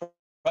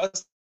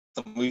trust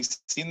him.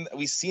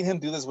 We've seen him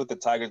do this with the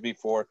Tigers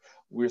before.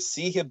 We've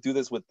seen him do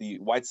this with the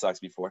White Sox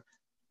before.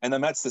 And the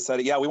Mets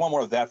decided, yeah, we want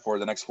more of that for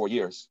the next 4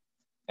 years.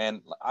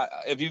 And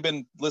if you've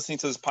been listening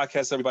to this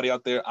podcast, everybody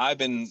out there, I've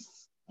been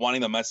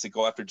wanting the Mets to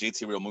go after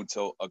JT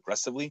Realmuto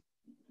aggressively.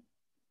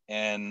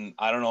 And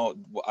I don't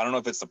know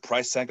if it's the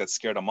price tag that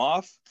scared them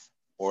off,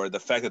 or the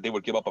fact that they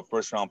would give up a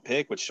first round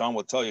pick, which Sean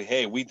will tell you,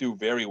 hey, we do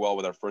very well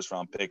with our first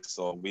round picks,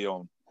 so we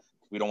don't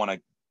want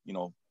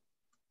to,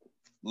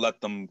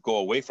 let them go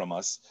away from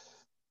us.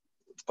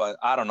 But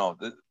I don't know.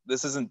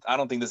 I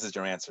don't think this is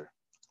your answer.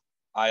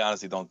 I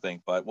honestly don't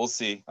think, but we'll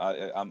see.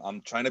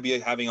 I'm trying to be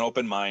having an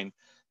open mind.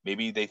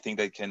 Maybe they think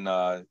they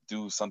can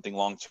do something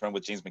long term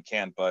with James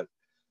McCann, but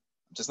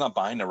I'm just not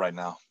buying it right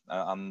now.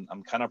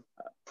 I'm kind of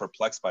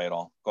perplexed by it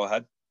all. Go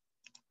ahead.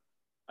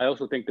 I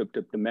also think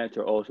the Mets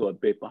are also a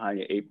bit behind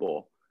the 8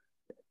 ball.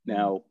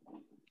 Now,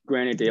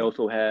 granted,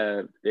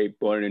 they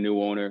brought in a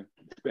new owner,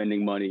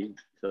 spending money,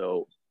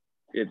 so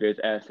if there's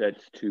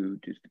assets to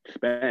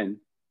spend.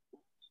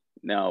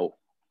 Now,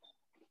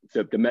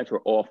 the Mets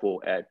were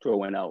awful at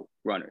throwing out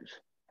runners.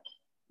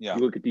 Yeah.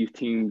 You look at these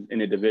teams in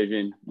the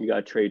division, you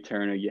got Trey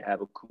Turner, you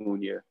have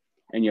Acuna,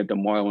 and you have the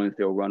Marlins,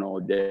 they'll run all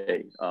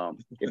day.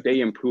 If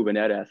they improve in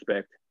that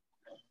aspect,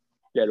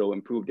 that'll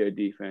improve their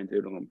defense,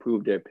 it'll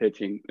improve their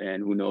pitching,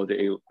 and who knows,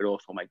 it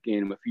also might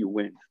gain them a few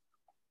wins.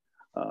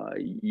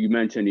 You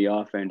mentioned the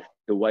offense.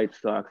 The White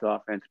Sox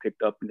offense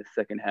picked up in the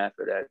second half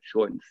of that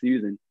shortened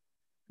season.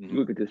 You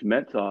look at this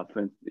Mets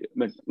offense,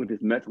 with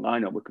this Mets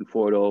lineup with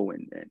Conforto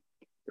and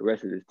the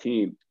rest of his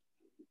team,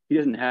 he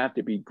doesn't have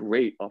to be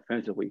great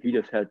offensively. He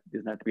doesn't have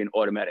to be an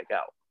automatic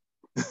out.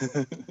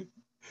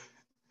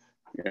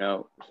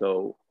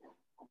 So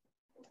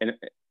and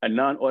a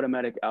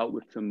non-automatic out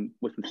with some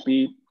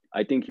speed,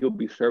 I think he'll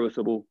be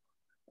serviceable.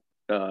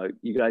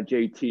 You got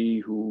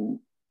JT, who,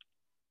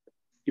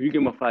 if you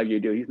give him a 5-year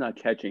deal, he's not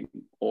catching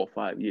all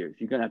 5 years.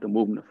 You're gonna have to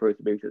move him to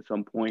first base at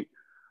some point.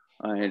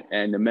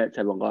 And the Mets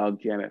have a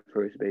log jam at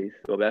first base,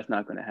 so that's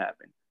not going to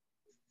happen.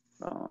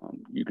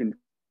 You can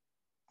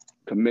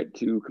commit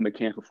to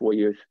McCann for 4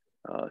 years,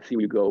 see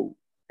where you go.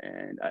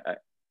 And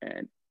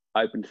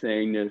I've been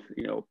saying this,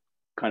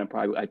 kind of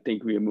probably. I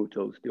think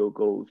Realmuto still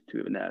goes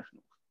to the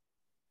Nationals.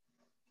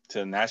 To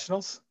the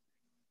Nationals?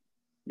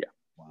 Yeah.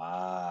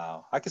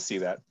 Wow, I can see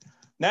that.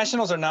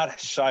 Nationals are not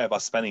shy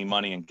about spending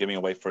money and giving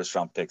away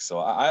first-round picks, so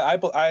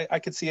I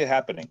could see it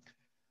happening.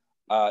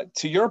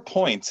 To your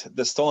point,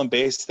 the stolen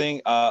base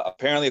thing,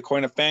 apparently,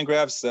 according to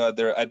Fangraphs,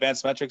 their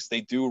advanced metrics,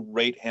 they do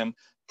rate him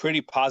pretty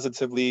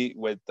positively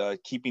with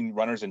keeping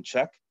runners in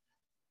check.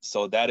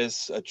 So that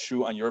is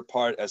true on your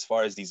part as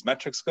far as these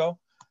metrics go.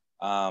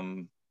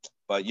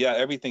 But yeah,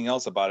 everything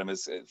else about him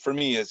is, for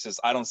me, it's just,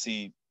 I don't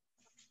see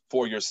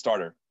 4-year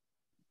starter.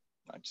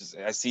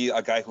 I see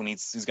a guy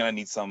who's going to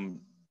need some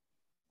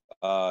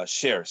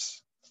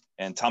shares.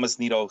 And Thomas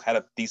Nido had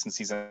a decent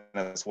season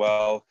as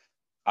well.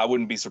 I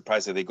wouldn't be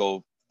surprised if they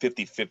go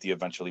 50-50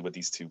 eventually with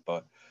these two.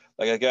 But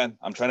again,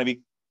 I'm trying to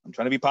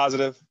be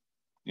positive.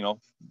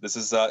 This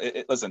is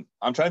listen,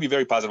 I'm trying to be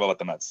very positive about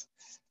the Mets.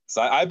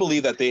 So I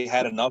believe that they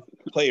had enough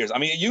players. I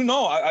mean,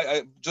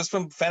 I just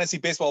from fantasy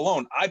baseball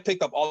alone, I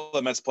picked up all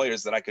the Mets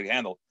players that I could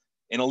handle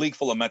in a league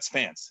full of Mets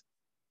fans.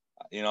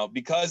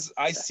 Because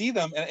I see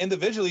them, and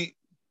individually,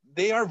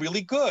 they are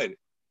really good.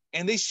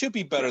 And they should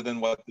be better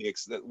than what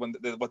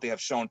they have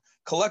shown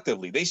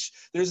collectively.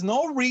 There's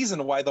no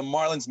reason why the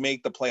Marlins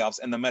make the playoffs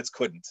and the Mets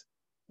couldn't.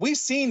 We've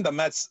seen the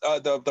Mets,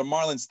 the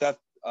Marlins depth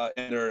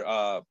in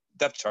their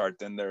depth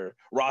chart and their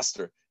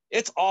roster.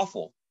 It's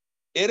awful.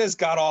 It has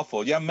got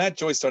awful. Yeah, Matt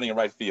Joyce starting in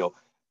right field,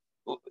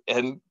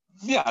 and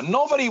yeah,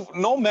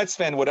 no Mets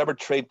fan would ever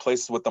trade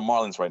places with the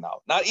Marlins right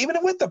now. Not even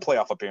with the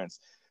playoff appearance,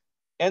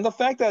 and the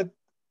fact that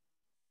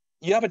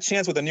you have a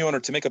chance with a new owner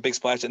to make a big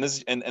splash, and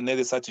they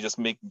decide to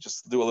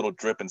just do a little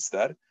drip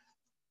instead.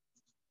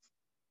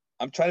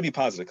 I'm trying to be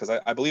positive because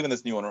I believe in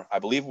this new owner. I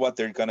believe what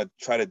they're gonna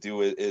try to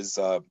do is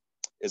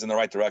in the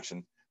right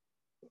direction.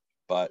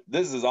 But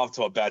this is off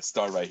to a bad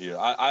start right here.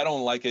 I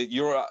don't like it.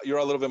 You're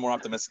a little bit more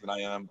optimistic than I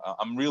am.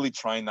 I'm really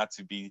trying not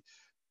to be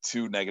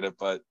too negative,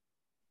 but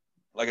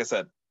like I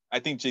said, I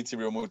think JT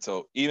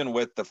Realmuto, even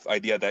with the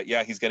idea that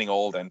he's getting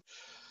old and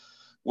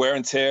wear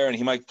and tear, and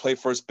he might play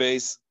first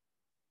base,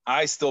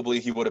 I still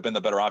believe he would have been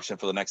the better option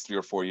for the next 3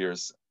 or 4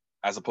 years,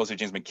 as opposed to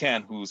James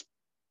McCann,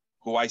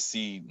 who I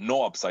see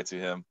no upside to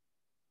him,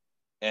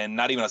 and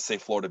not even a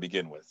safe floor to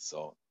begin with.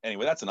 So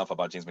anyway, that's enough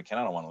about James McCann.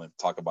 I don't want to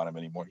talk about him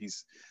anymore.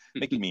 He's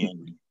making me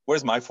angry.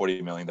 Where's my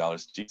 $40 million?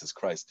 Jesus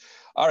Christ.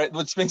 All right,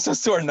 which brings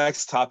us to our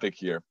next topic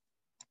here.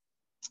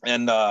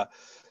 And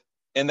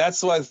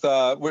that's what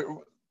we're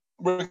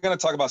going to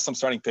talk about some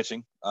starting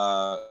pitching.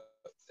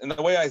 And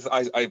the way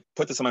I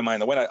put this in my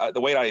mind, the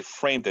way I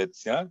framed it,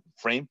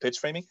 pitch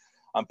framing.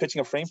 I'm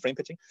pitching a frame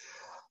pitching.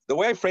 The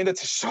way I framed it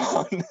to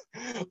Sean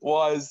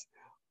was,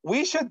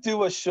 we should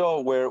do a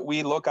show where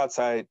we look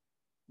outside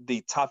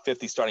the top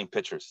 50 starting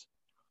pitchers,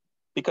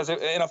 because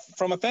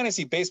from a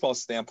fantasy baseball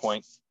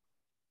standpoint,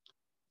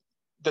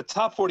 the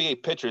top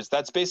 48 pitchers,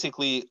 that's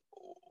basically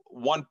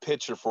one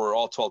pitcher for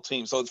all 12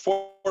 teams. So it's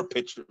four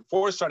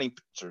starting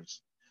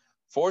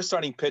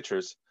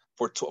pitchers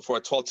for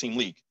a 12-team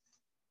league.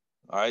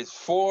 All right,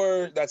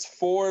 four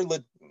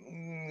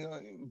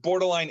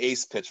borderline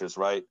ace pitchers,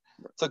 right?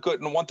 It's a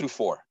good 1 through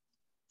 4,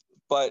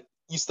 but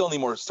you still need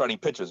more starting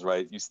pitchers,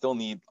 right? You still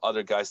need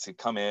other guys to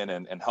come in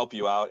and help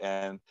you out.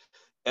 And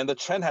the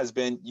trend has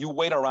been you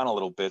wait around a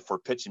little bit for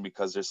pitching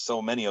because there's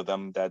so many of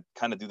them that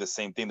kind of do the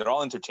same thing. They're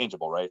all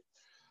interchangeable, right?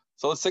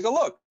 So let's take a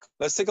look.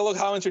 Let's take a look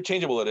how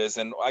interchangeable it is.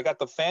 And I got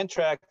the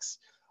Fantrax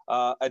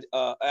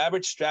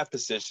average draft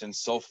position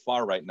so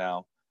far right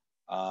now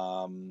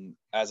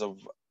as of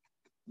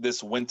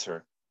this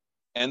winter.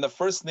 And the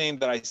first name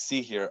that I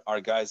see here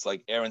are guys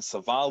like Aaron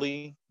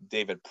Savali,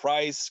 David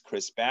Price,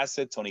 Chris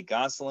Bassett, Tony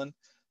Gonsolin,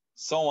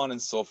 so on and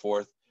so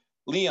forth.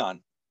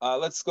 Leon,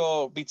 let's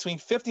go between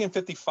 50 and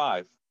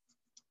 55.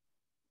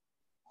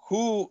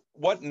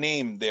 What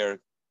name there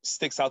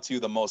sticks out to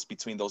you the most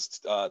between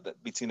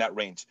between that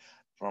range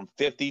from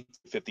 50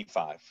 to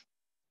 55?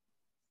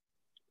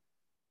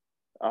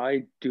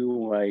 I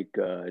do like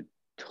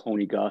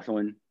Tony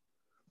Gonsolin.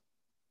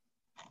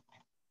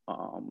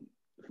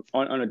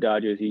 On the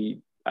Dodgers,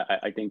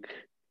 I think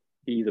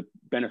he's a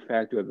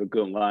benefactor of a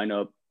good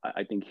lineup.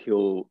 I think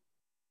they'll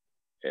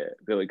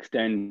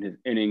extend his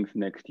innings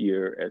next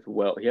year as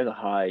well. He has a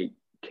high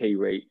K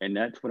rate, and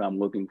that's what I'm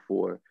looking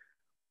for.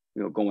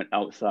 You know, going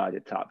outside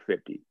the top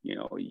 50. You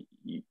know,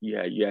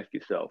 you ask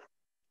yourself,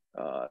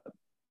 do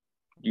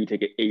you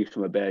take an ace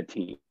from a bad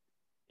team?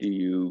 Do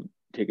you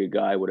take a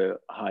guy with a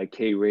high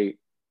K rate,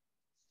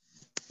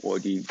 or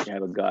do you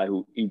have a guy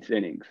who eats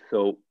innings?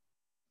 So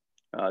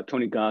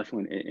Tony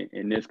Gonsolin,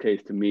 in this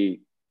case, to me,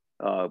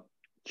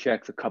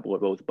 checks a couple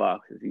of those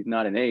boxes. He's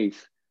not an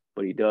ace,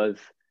 but he does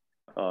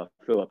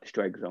fill up the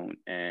strike zone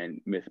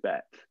and miss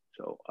bats.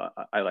 So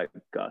I like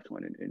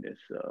Gonsolin in this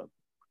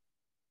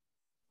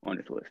on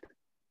this list.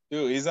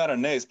 Dude, he's not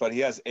an ace, but he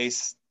has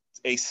ace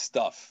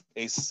stuff.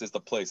 Ace is the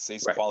place.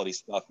 Ace right. Quality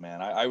stuff,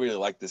 man. I really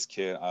like this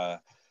kid.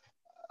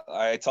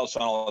 I tell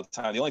Sean all the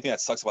time, the only thing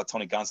that sucks about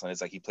Tony Gonsolin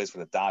is like he plays for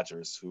the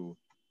Dodgers, who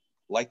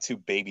like to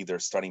baby their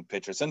starting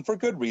pitchers, and for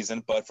good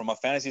reason. But from a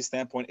fantasy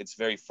standpoint, it's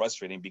very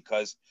frustrating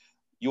because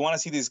you want to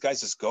see these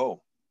guys just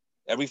go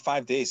every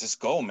 5 days. Just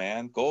go,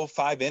 man. Go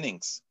 5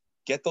 innings.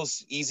 Get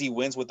those easy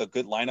wins with a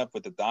good lineup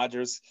with the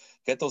Dodgers.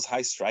 Get those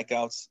high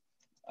strikeouts.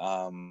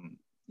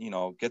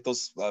 Get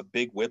those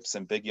big whips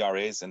and big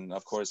ERAs. And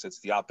of course, it's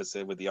the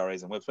opposite with the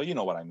ERAs and whips, but you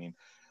know what I mean.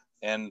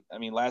 And I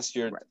mean, last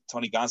year, right.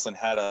 Tony Gonsolin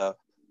had a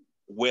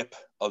whip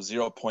of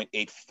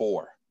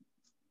 0.84.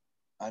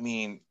 I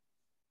mean,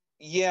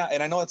 yeah,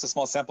 and I know it's a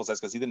small sample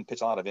size because he didn't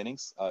pitch a lot of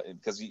innings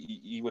because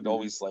he would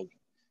always like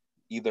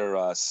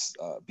either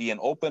be an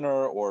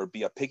opener or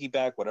be a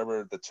piggyback,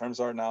 whatever the terms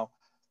are now.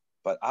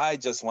 But I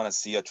just want to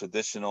see a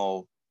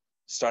traditional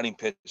starting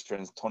pitcher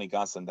in Tony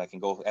Gonsolin that can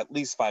go at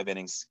least 5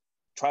 innings,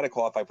 try to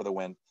qualify for the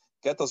win,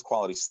 get those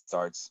quality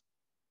starts,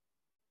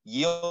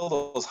 yield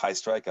those high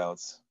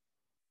strikeouts,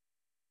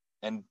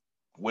 and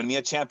win me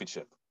a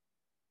championship.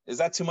 Is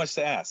that too much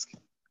to ask?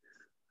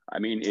 I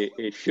mean,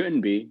 it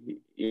shouldn't be.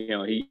 You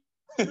know, he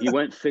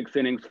went 6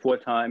 innings 4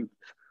 times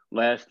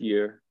last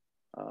year.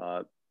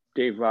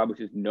 Dave Roberts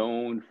is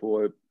known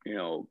for,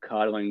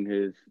 coddling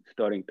his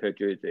starting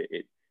pitchers.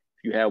 If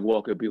you had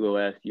Walker Buehler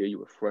last year, you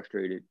were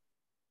frustrated.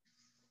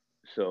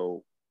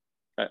 So,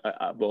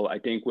 I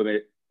think with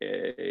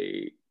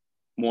a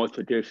more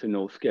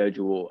traditional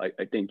schedule,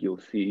 I think you'll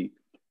see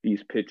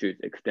these pitchers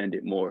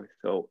extended more.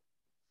 So,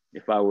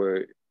 if I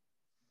were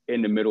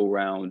in the middle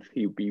rounds,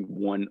 he'd be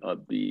one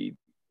of the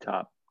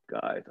top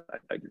guys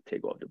I just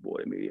take off the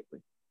board immediately.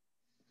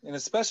 And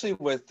especially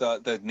with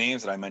the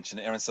names that I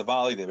mentioned, Aaron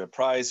Savali, David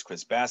Price,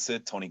 Chris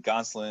Bassett, Tony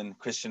Gonsolin,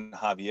 Christian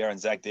Javier, and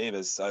Zach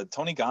Davis.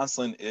 Tony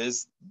Gonsolin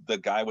is the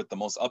guy with the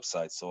most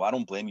upside, so I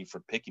don't blame you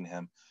for picking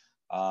him.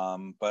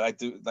 But I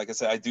do, like I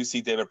said, I do see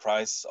David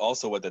Price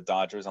also with the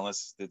Dodgers,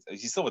 unless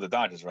he's still with the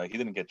Dodgers, right? He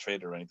didn't get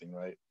traded or anything,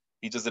 right?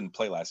 He just didn't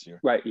play last year.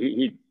 Right.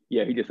 He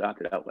just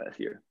opted out last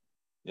year.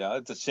 Yeah,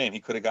 it's a shame. He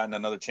could have gotten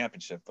another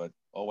championship, but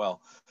oh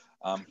well.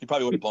 He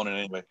probably would have blown it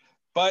anyway.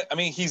 But I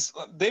mean,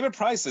 David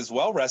Price is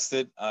well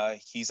rested.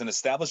 He's an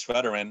established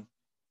veteran.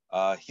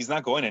 He's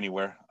not going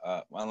anywhere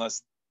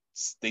unless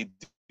they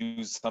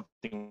do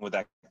something with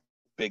that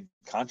big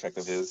contract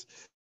of his.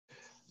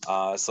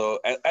 So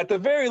at the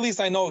very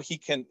least, I know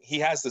he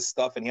has the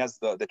stuff and he has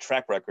the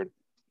track record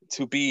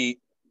to be.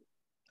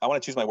 I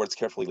want to choose my words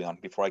carefully, Leon,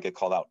 before I get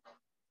called out.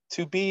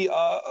 To be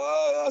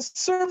a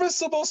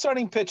serviceable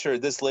starting pitcher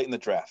this late in the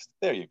draft.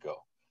 There you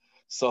go.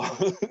 So.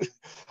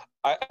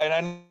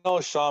 I know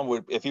Sean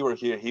would, if he were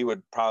here, he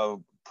would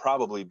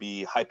probably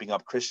be hyping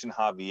up Christian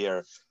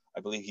Javier. I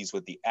believe he's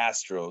with the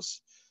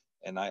Astros,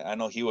 and I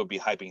know he would be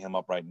hyping him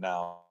up right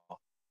now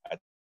at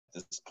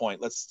this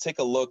point. Let's take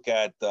a look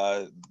at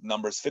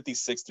numbers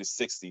 56 through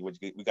 60.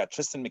 We got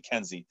Tristan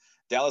McKenzie,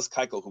 Dallas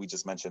Keuchel, who we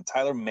just mentioned,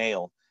 Tyler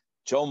Mahle,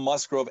 Joe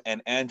Musgrove,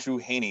 and Andrew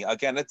Heaney.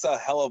 Again, it's a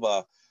hell of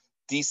a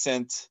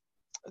decent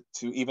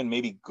to even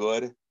maybe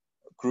good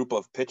group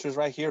of pitchers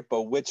right here,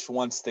 but which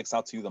one sticks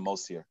out to you the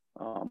most here?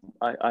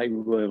 I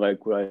really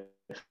like what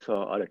I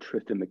saw out of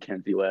Tristan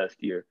McKenzie last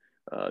year.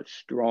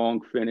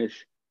 Strong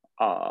finish.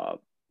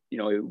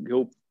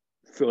 He'll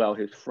fill out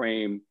his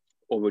frame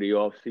over the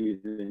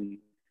offseason,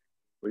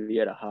 where he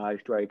had a high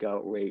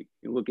strikeout rate.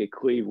 You look at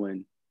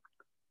Cleveland,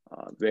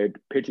 their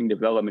pitching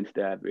development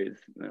staff is,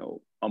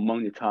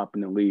 among the top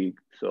in the league.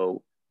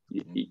 So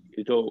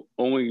it's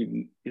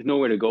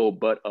nowhere to go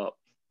but up.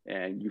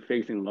 And you're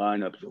facing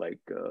lineups like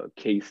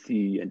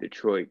KC and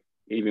Detroit,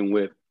 even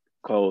with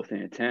Carlos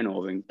Santana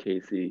over in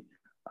KC.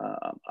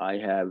 I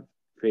have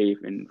faith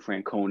in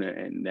Francona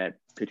and that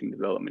pitching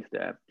development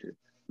staff to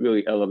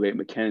really elevate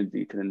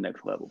McKenzie to the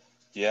next level.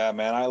 Yeah,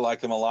 man, I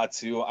like him a lot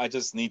too. I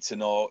just need to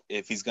know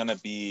if he's going to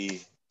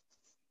be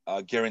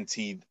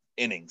guaranteed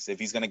innings, if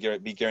he's going to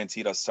be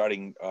guaranteed a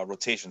starting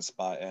rotation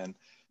spot. And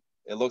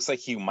it looks like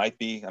he might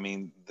be. I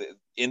mean, the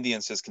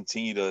Indians just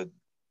continue to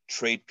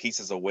trade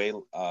pieces away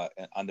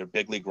on their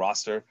big league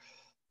roster.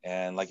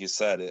 And like you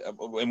said,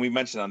 and we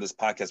mentioned on this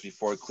podcast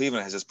before,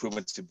 Cleveland has just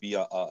proven to be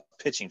a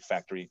pitching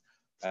factory.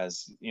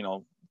 As you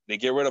know, they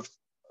get rid of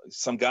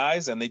some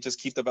guys and they just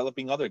keep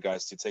developing other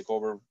guys to take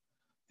over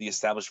the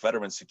established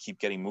veterans who keep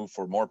getting moved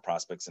for more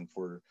prospects and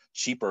for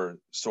cheaper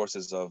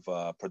sources of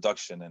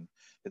production. And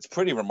it's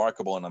pretty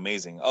remarkable and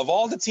amazing. Of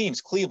all the teams,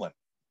 Cleveland,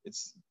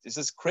 it's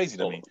just crazy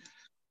to me.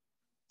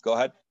 Go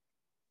ahead.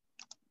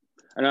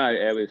 I know.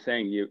 I was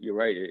saying you're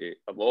right.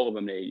 Of all of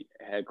them, they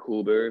had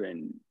Kluber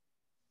and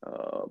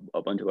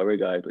a bunch of other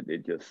guys, but they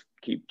just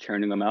keep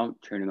churning them out,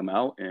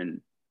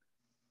 and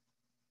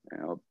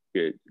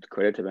it's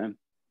credit to them.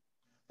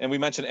 And we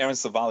mentioned Aaron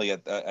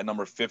Savali at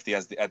number 50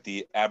 at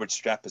the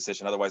average draft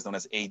position, otherwise known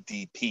as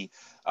ADP.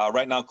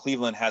 Right now,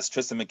 Cleveland has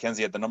Tristan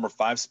McKenzie at the number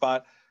 5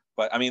 spot.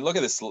 But I mean, look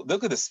at this!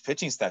 Look at this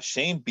pitching staff: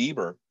 Shane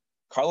Bieber,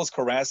 Carlos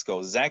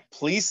Carrasco, Zach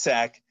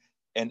Plesac,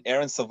 and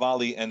Aaron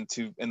Savali, and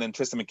then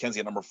Tristan McKenzie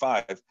at number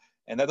 5.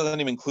 And that doesn't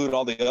even include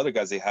all the other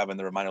guys they have in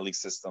their minor league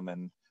system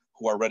and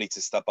who are ready to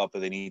step up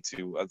if they need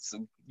to. It's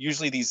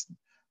usually these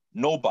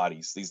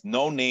nobodies, these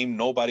no-name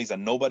nobodies that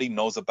nobody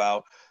knows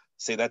about.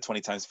 Say that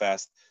 20 times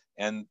fast.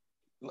 And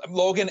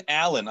Logan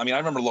Allen, I mean, I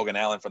remember Logan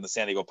Allen from the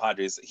San Diego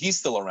Padres. He's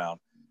still around.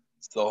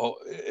 So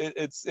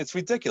it's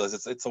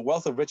ridiculous. It's a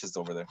wealth of riches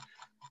over there.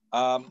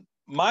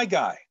 My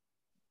guy,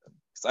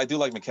 I do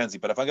like McKenzie,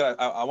 but if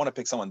I want to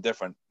pick someone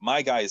different.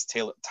 My guy is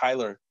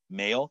Tyler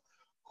Mahle,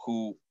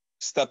 who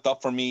stepped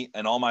up for me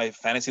in all my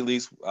fantasy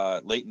leagues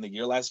late in the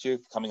year last year,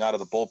 coming out of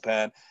the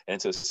bullpen and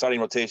into the starting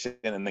rotation,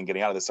 and then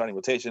getting out of the starting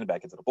rotation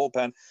back into the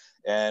bullpen.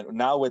 And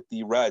now with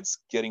the Reds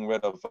getting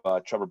rid of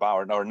Trevor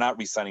Bauer, or not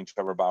re-signing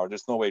Trevor Bauer,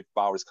 there's no way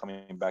Bauer's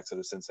coming back to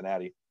the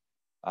Cincinnati.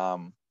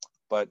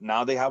 But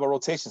now they have a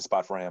rotation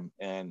spot for him,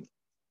 and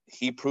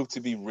he proved to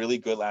be really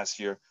good last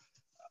year.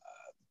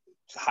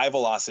 High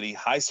velocity,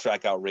 high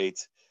strikeout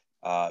rate.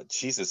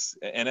 Jesus.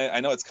 And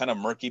I know it's kind of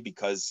murky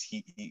because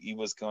he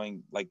was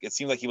going, like, it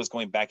seemed like he was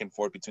going back and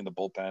forth between the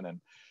bullpen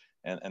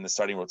and the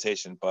starting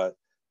rotation, but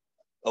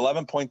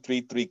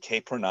 11.33 K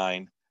per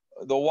 9.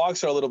 The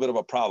walks are a little bit of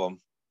a problem,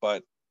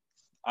 but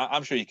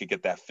I'm sure you could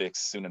get that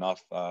fixed soon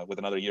enough with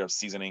another year of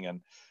seasoning.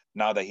 And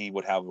now that he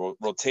would have a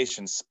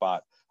rotation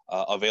spot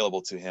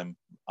available to him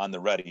on the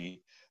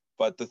ready.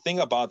 But the thing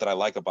that I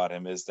like about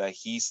him is that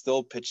he's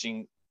still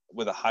pitching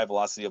with a high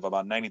velocity of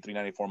about 93,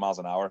 94 miles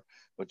an hour,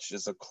 which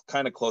is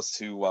kind of close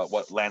to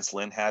what Lance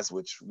Lynn has,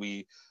 which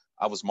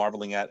I was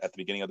marveling at the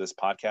beginning of this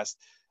podcast.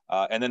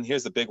 And then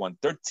here's the big one,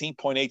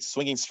 13.8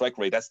 swinging strike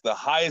rate. That's the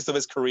highest of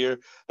his career.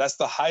 That's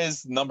the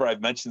highest number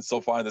I've mentioned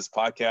so far in this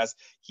podcast.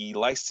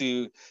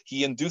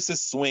 He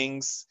induces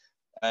swings.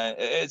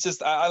 It's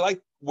just, I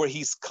like where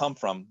he's come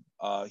from.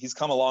 He's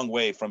come a long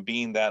way from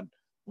being that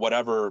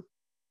whatever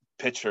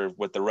pitcher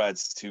with the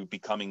Reds to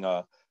becoming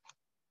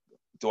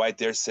do I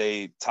dare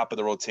say, top of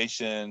the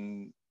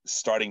rotation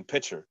starting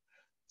pitcher.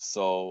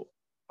 So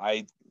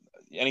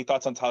any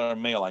thoughts on Tyler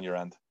Mahle on your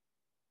end?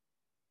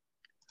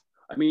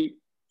 I mean,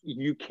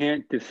 you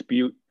can't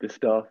dispute the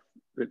stuff.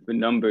 The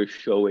numbers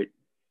show it.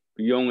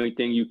 The only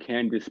thing you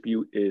can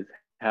dispute is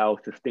how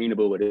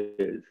sustainable it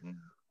is.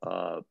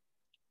 Can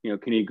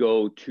he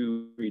go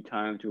 2-3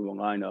 times through a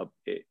lineup?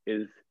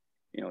 Is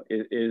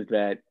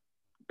that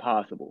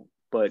possible?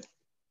 But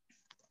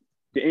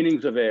the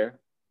innings are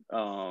there.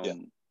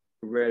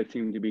 The Reds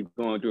seem to be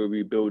going through a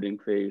rebuilding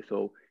phase,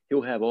 so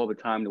he'll have all the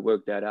time to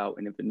work that out.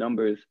 And if the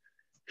numbers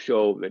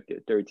show that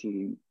the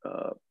 13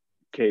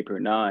 K per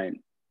 9,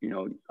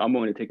 I'm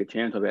going to take a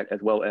chance of that,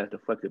 as well as the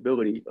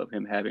flexibility of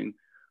him having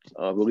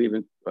a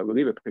reliever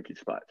pitching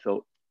spot.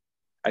 So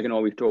I can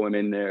always throw him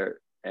in there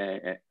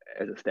as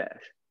a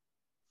stash.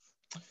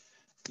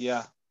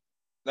 Yeah,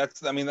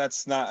 this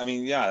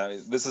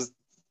is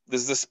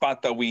the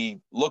spot that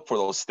we look for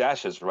those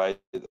stashes, right?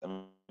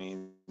 I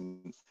mean,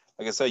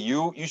 like I said,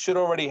 you should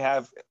already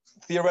have,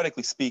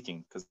 theoretically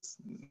speaking, because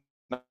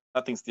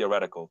nothing's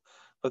theoretical,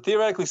 but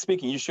theoretically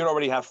speaking, you should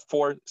already have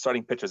 4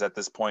 starting pitchers at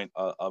this point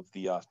of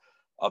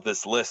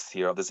this list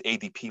here, of this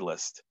ADP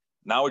list.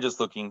 Now we're just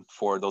looking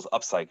for those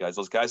upside guys,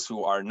 those guys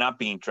who are not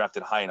being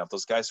drafted high enough,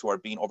 those guys who are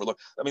being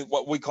overlooked. I mean,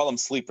 what we call them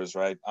sleepers,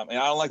 right? I mean,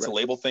 I don't like to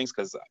label things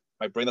because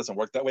my brain doesn't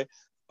work that way.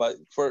 But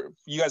for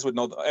you guys would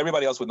know,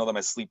 everybody else would know them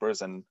as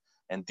sleepers and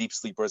deep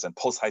sleepers and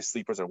post high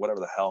sleepers or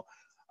whatever the hell.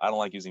 I don't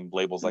like using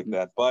labels like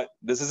that, but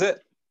this is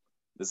it.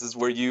 This is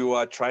where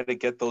you try to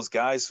get those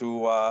guys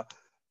who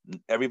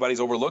everybody's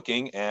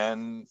overlooking,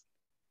 and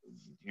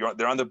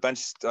they're on the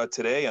bench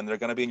today, and they're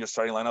going to be in your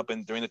starting lineup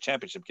during the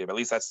championship game. At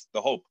least that's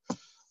the hope.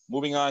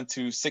 Moving on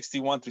to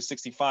 61 through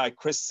 65,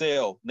 Chris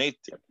Sale, Nate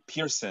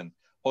Pearson,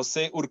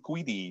 Jose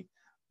Urquidy,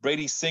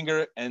 Brady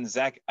Singer, and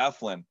Zach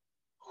Eflin.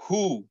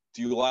 Who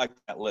do you like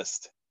that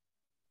list?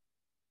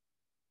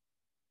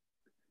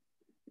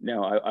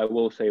 Now, I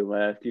will say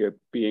last year,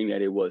 being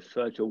that it was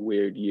such a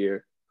weird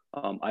year,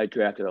 I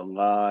drafted a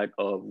lot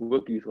of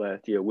rookies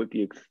last year with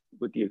the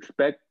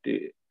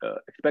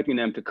expecting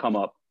them to come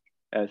up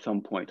at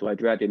some point. So I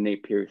drafted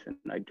Nate Pearson.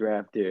 I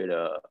drafted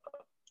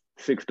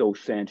Sixto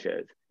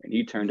Sanchez, and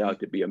he turned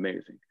out to be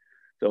amazing.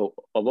 So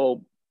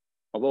although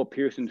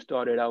Pearson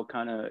started out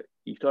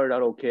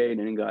okay and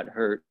then got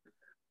hurt,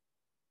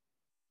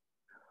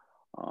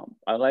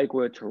 I like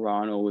where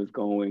Toronto is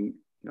going.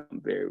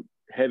 They're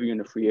heavy in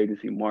the free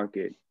agency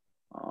market.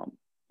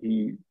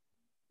 He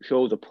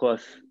shows a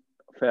plus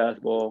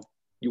fastball.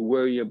 You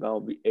worry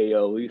about the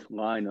AL East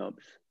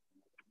lineups.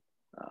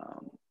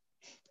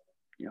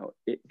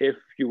 If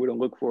you were to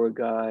look for a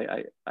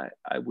guy,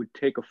 I would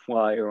take a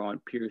flyer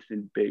on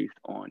Pearson based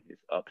on his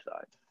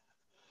upside.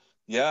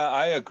 Yeah,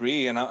 I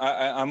agree. And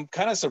I'm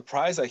kind of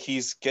surprised that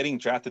he's getting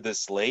drafted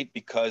this late,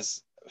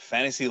 because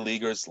fantasy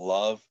leaguers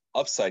love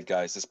upside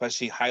guys,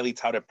 especially highly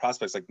touted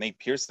prospects like Nate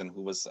Pearson,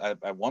 who was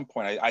at one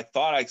point, I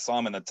thought I saw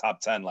him in the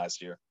top 10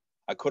 last year.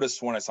 I could have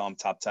sworn I saw him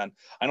top 10.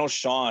 I know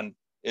Sean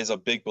is a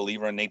big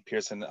believer in Nate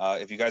Pearson.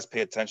 If you guys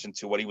pay attention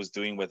to what he was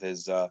doing with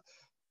his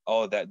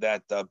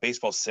that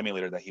baseball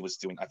simulator that he was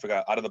doing, I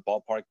forgot, Out of the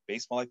Ballpark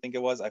Baseball, I think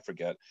it was, I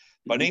forget.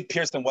 But Nate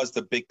Pearson was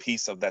the big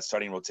piece of that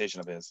starting rotation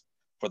of his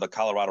for the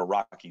Colorado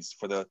Rockies,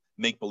 for the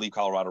make-believe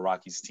Colorado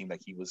Rockies team that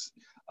he was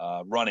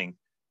running.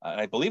 And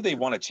I believe they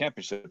won a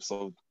championship.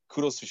 So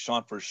kudos to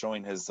Sean for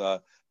showing his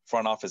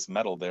front office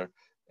medal there.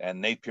 And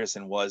Nate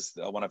Pearson was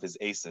one of his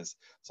aces.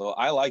 So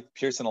I like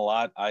Pearson a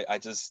lot.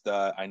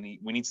 We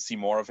need to see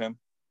more of him.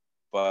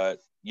 But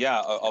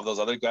yeah, of those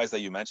other guys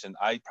that you mentioned,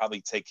 I'd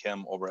probably take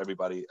him over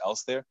everybody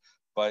else there.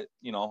 But,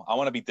 I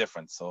want to be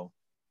different. So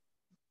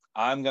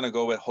I'm going to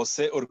go with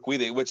Jose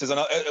Urquidy, which is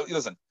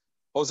listen,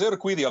 Jose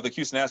Urquidy of the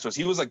Houston Astros.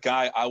 He was a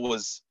guy I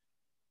was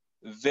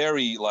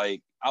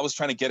I was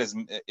trying to get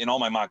in all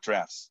my mock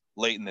drafts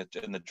late in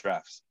the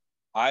drafts.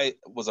 I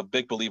was a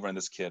big believer in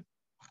this kid.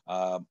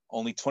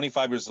 Only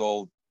 25 years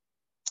old.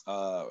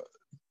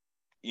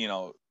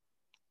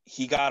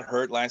 He got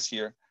hurt last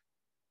year,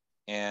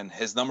 and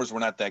his numbers were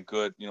not that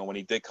good. When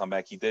he did come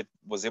back,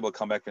 was able to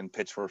come back and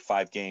pitch for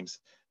 5 games.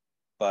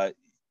 But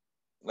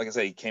like I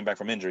said, he came back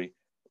from injury.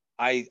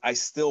 I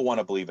still want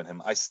to believe in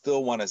him. I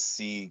still want to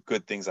see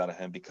good things out of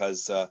him,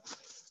 because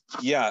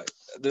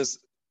there's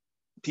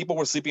people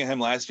were sleeping on him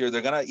last year.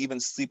 They're gonna even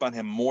sleep on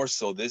him more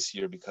so this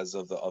year because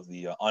of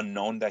the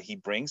unknown that he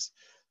brings.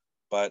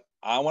 But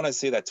I want to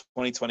say that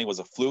 2020 was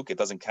a fluke. It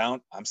doesn't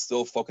count. I'm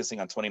still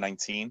focusing on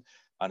 2019,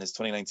 on his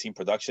 2019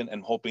 production,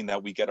 and hoping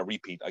that we get a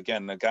repeat.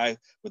 Again, a guy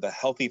with a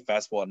healthy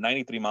fastball at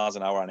 93 miles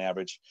an hour on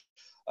average.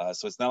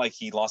 So it's not like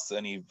he lost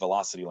any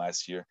velocity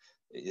last year.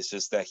 It's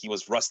just that he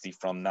was rusty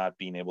from not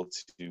being able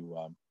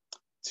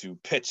to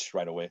pitch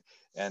right away.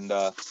 And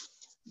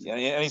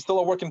he's still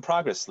a work in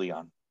progress,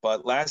 Leon.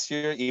 But last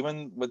year,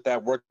 even with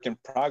that work in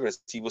progress,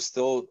 he was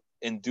still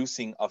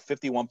inducing a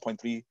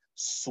 51.3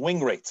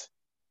 swing rate.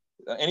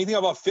 Anything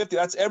above 50,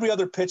 that's every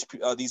other pitch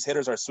these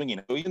hitters are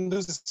swinging. So he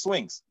induces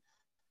swings.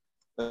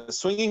 The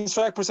swinging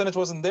strike percentage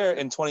wasn't there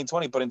in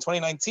 2020, but in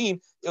 2019,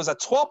 it was at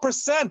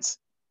 12%.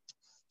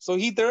 So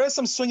there is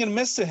some swing and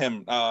miss to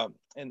him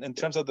in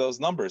terms of those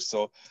numbers.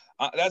 So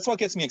that's what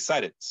gets me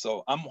excited.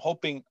 So I'm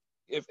hoping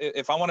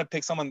if I want to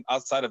pick someone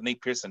outside of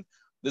Nate Pearson,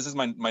 this is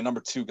my number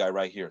 2 guy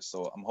right here.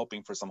 So I'm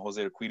hoping for some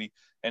Jose Urquidy.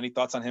 Any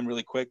thoughts on him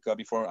really quick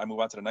before I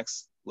move on to the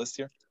next list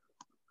here?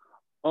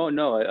 Oh,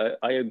 no,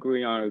 I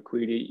agree on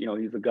Urquidy.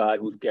 He's a guy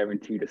who's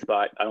guaranteed a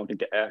spot. I don't think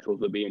the Astros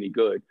will be any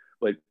good.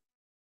 But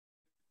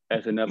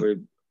as another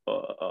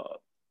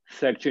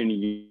section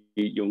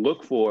you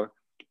look for,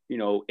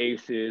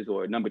 aces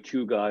or number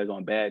 2 guys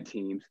on bad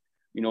teams,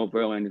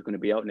 Verlander is going to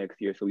be out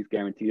next year, so he's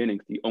guaranteed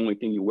innings. The only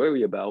thing you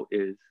worry about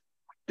is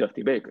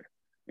Dusty Baker,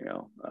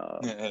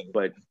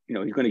 but,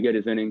 he's going to get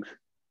his innings,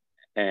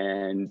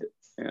 and,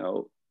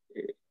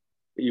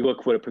 you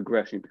look for the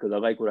progression, because I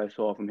like what I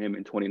saw from him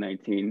in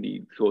 2019.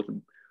 He showed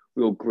some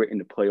real grit in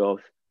the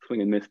playoffs,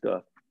 swing and miss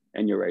stuff.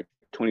 And you're right,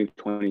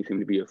 2020 seemed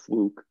to be a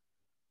fluke.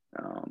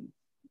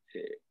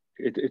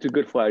 It's a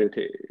good flyer to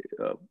take,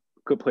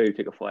 good player to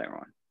take a flyer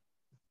on.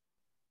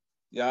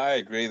 Yeah, I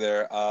agree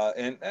there.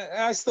 And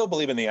I still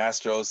believe in the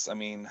Astros. I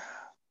mean,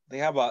 they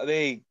have wow.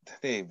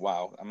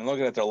 I mean,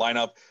 looking at their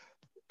lineup,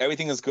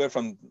 everything is good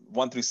from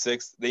 1 through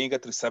 6. Then you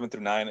get through 7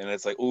 through 9, and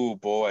it's like, ooh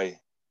boy,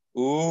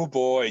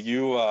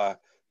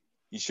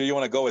 you sure you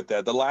want to go with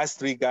that? The last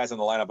 3 guys on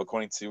the lineup,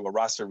 according to a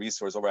roster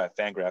resource over at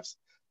Fangraphs,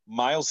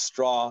 Miles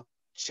Straw,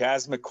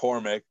 Chas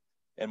McCormick,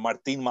 and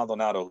Martin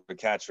Maldonado, the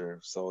catcher.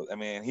 So I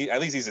mean,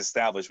 at least he's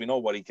established. We know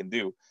what he can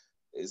do.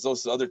 is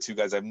those other two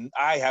guys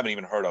I haven't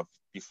even heard of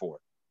before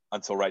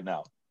until right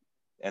now,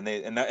 and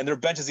their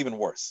bench is even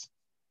worse.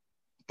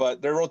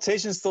 But their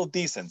rotation is still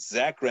decent.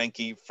 Zach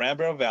Greinke,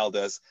 Framber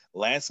Valdez,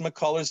 Lance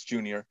McCullers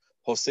Jr.,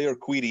 Jose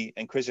Urquidy,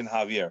 and Christian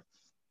Javier.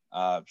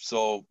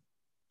 So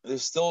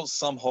there's still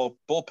some hope.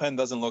 Bullpen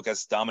doesn't look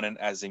as dominant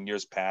as in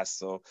years past,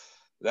 so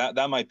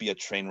that might be a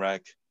train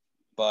wreck.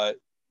 But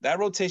that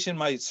rotation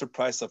might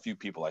surprise a few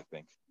people, I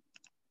think.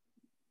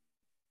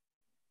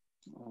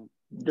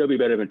 They'll be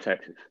better than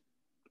Texas.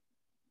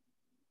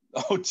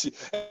 Oh, gee.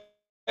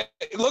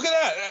 Look at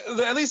that.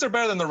 At least they're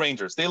better than the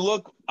Rangers. They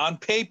look, on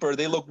paper,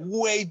 they look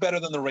way better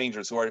than the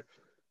Rangers,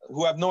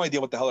 who have no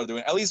idea what the hell they're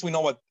doing. At least we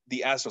know what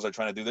the Astros are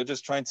trying to do. They're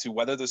just trying to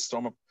weather the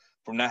storm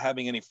from not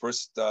having any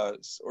first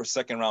or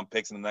second round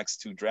picks in the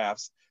next two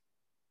drafts.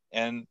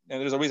 And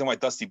there's a reason why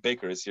Dusty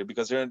Baker is here,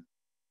 because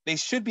they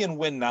should be in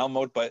win now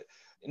mode, but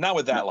not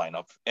with that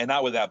lineup and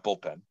not with that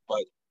bullpen.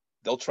 But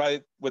they'll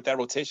try with that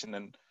rotation,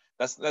 and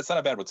that's not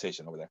a bad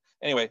rotation over there.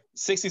 Anyway,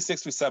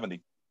 66 through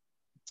 70.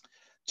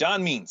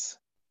 John Means,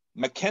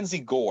 Mackenzie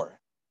Gore,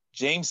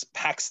 James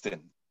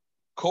Paxton,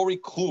 Corey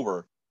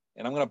Kluber,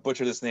 and I'm going to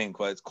butcher this name,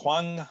 but it's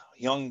Kwang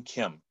Hyun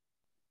Kim.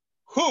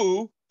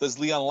 Who does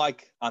Leon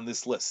like on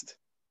this list?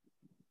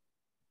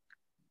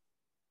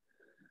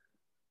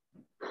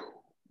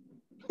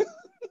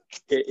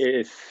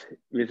 This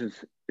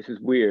is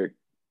weird,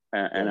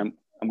 and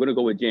I'm going to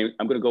go with James.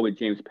 I'm going to go with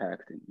James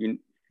Paxton.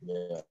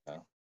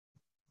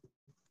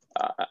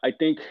 I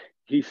think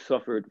he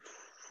suffered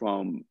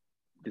from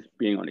just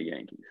being on the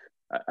Yankees.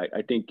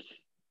 I think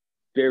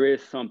there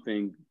is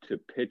something to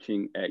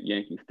pitching at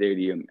Yankee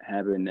Stadium,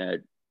 having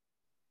that,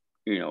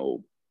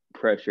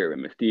 pressure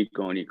and mystique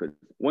on you, because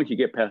once you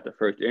get past the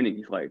first inning,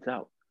 he's lights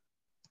out.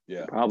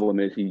 Yeah. The problem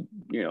is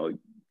you're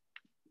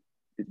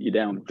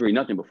down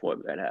 3-0 before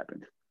that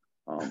happens.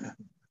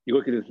 You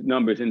look at his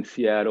numbers in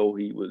Seattle,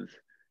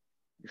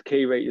 his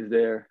K rate is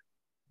there.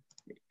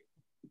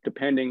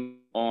 Depending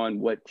on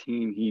what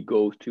team he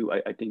goes to,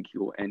 I think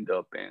he'll end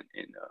up in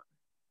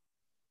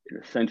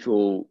a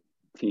central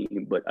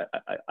team. But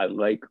I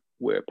like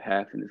where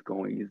Paxton is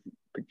going. He's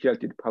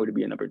projected probably to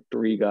be a number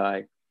 3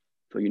 guy.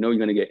 So you're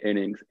going to get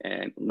innings,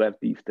 and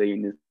lefties stay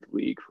in this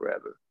league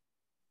forever.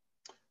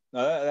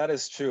 No, that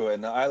is true,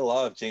 and I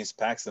love James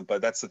Paxton, but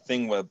that's the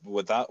thing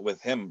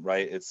with him,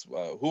 right? It's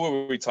who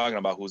are we talking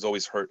about? Who's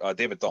always hurt?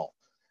 David Dahl.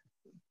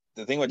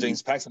 The thing with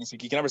James Paxton is he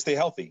can never stay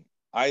healthy.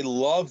 I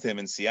loved him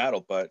in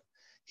Seattle, but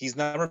he's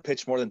never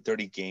pitched more than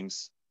 30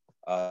 games.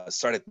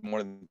 Started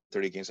more than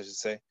 30 games, I should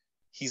say.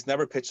 He's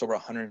never pitched over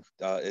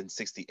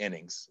 160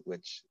 innings,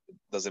 which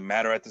doesn't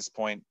matter at this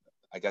point.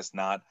 I guess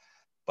not,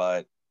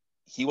 but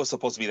he was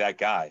supposed to be that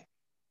guy.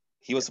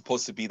 He was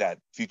supposed to be that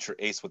future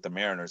ace with the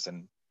Mariners,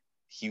 and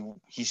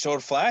he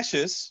showed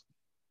flashes,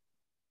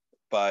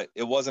 but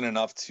it wasn't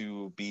enough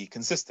to be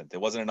consistent. It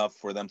wasn't enough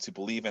for them to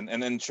believe. And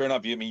then sure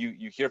enough,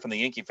 you hear from the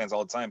Yankee fans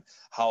all the time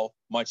how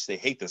much they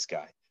hate this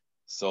guy.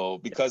 So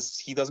because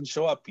he doesn't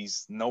show up,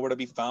 he's nowhere to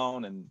be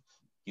found, and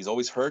he's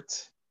always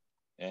hurt,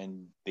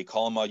 and they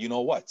call him you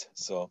know what.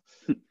 So,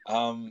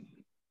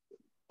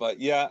 but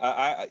yeah,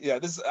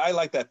 I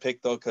like that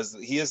pick though, because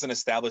he is an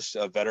established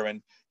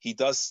veteran. He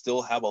does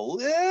still have a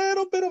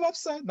little bit of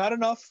upside, not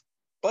enough,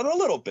 but a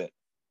little bit.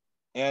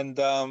 And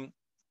a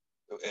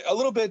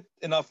little bit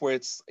enough where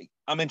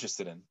I'm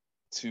interested in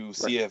to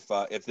see if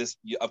this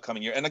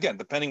upcoming year, and again,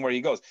 depending where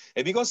he goes,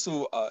 if he goes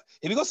to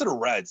the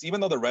Reds,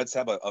 even though the Reds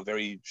have a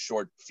very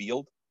short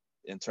field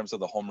in terms of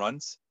the home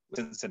runs,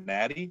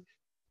 Cincinnati,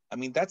 I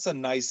mean, that's a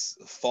nice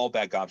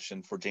fallback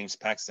option for James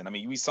Paxton. I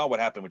mean, we saw what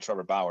happened with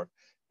Trevor Bauer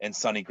and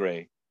Sonny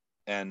Gray,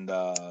 and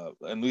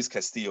Luis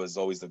Castillo is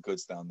always the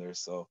goods down there.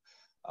 So,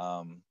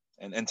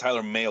 and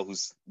Tyler Mahle,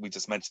 who's we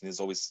just mentioned,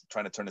 is always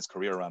trying to turn his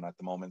career around at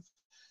the moment.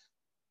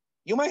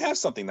 You might have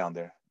something down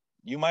there.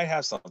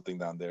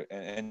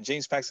 And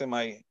James Paxton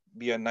might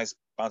be a nice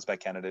bounce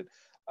back candidate.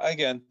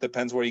 Again,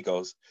 depends where he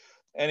goes.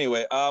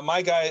 Anyway,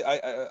 my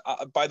guy,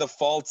 I by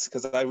default,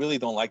 because I really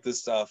don't like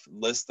this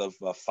list of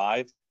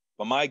 5,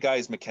 but my guy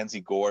is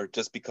Mackenzie Gore,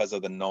 just because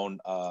of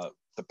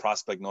the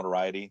prospect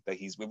notoriety that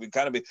we've been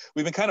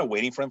kind of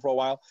waiting for him for a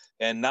while,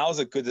 and now is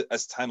a good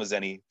time as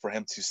any for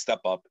him to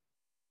step up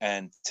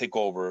and take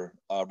over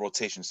a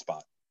rotation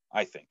spot.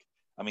 I think.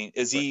 I mean,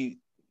 is he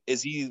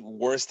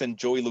worse than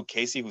Joey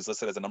Lucchesi, who's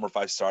listed as a number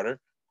 5 starter?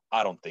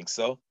 I don't think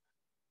so.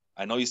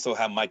 I know you still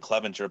have Mike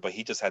Clevenger, but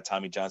he just had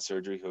Tommy John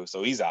surgery,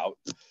 so he's out.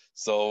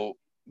 So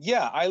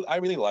yeah, I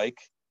really like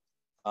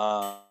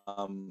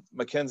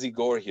Mackenzie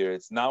Gore here.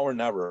 It's now or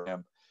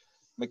never.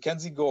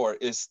 Mackenzie Gore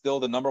is still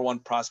the number 1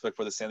 prospect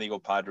for the San Diego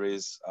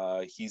Padres.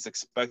 He's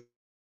expected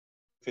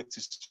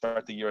to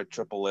start the year at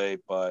AAA,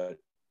 but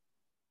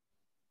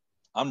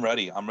I'm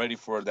ready. I'm ready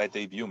for that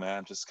debut, man.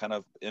 I'm just kind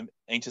of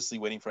anxiously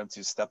waiting for him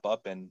to step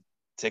up and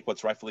take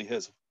what's rightfully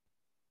his.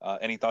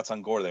 Any thoughts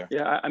on Gore there?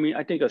 Yeah, I mean,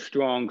 I think a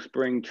strong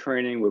spring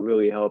training would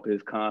really help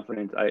his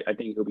confidence. I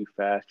think he'll be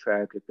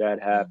fast-tracked if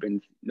that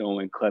happens,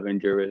 knowing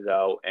Clevenger is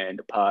out and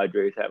the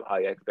Padres have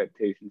high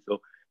expectations.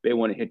 So they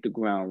want to hit the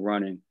ground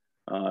running.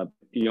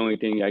 The only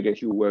thing I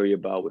guess you worry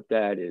about with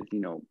that is,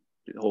 the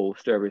whole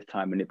service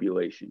time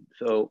manipulation.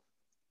 So,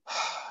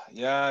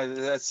 yeah,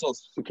 that's so.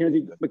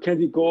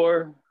 Mackenzie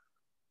Gore.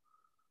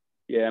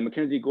 Yeah,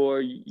 Mackenzie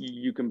Gore,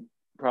 you can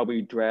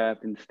probably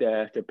draft and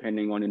stash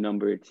depending on the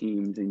number of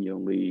teams in your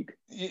league.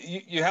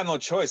 You have no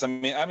choice. I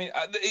mean,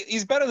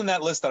 he's better than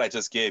that list that I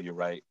just gave you,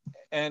 right?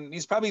 And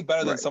he's probably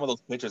better than some of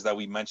those pitchers that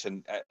we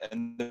mentioned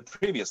in the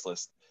previous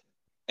list.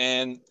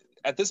 And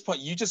at this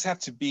point, you just have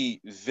to be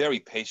very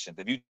patient.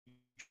 If you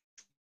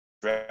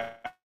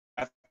draft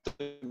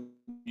him,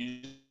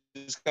 you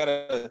just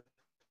gotta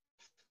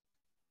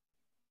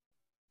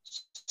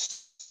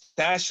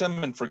stash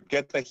him and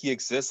forget that he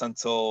exists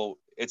until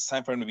it's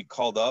time for him to be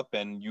called up,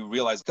 and you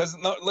realize, because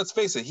let's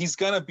face it, he's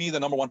gonna be the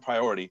number one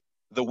priority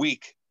the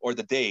week or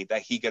the day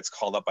that he gets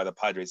called up by the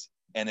Padres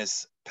and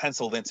is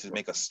penciled in to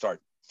make a start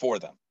for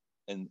them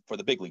and for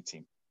the big league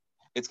team.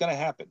 It's gonna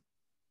happen.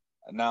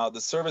 Now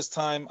the service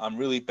time, I'm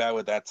really bad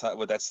with that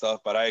stuff,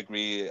 but I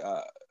agree.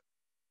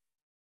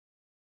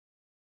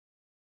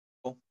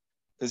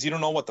 Because you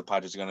don't know what the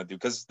Padres are gonna do,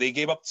 because they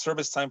gave up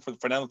service time for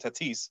Fernando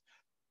Tatis.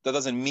 That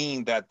doesn't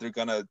mean that they're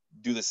gonna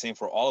do the same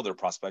for all of their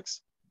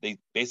prospects. They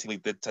basically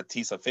did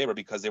Tatis a favor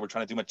because they were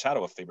trying to do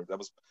Machado a favor. That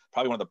was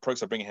probably one of the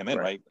perks of bringing him in,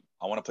 right?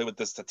 I want to play with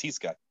this Tatis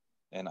guy.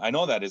 And I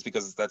know that is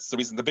because that's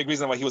the big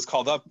reason why he was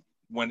called up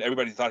when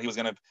everybody thought he was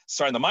going to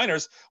start in the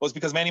minors was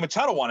because Manny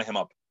Machado wanted him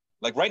up.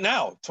 Like right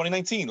now,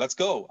 2019, let's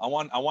go. I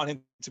want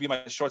him to be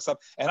my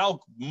shortstop, and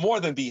I'll more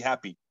than be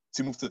happy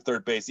to move to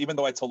third base, even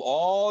though I told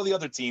all the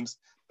other teams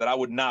that I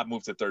would not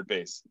move to third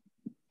base.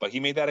 But he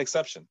made that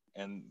exception,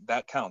 and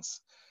that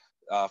counts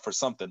for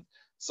something.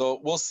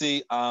 So we'll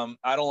see. I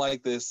don't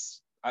like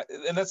this.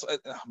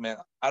 Man,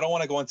 I don't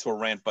want to go into a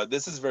rant, but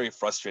this is very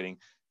frustrating.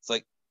 It's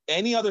like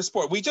any other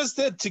sport. We just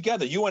did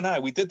together, you and I,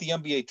 we did the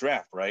NBA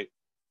draft, right?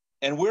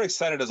 And we're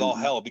excited as all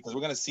hell because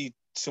we're going to see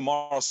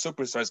tomorrow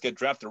superstars get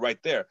drafted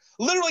right there.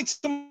 Literally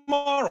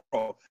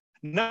tomorrow.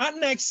 Not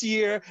next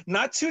year,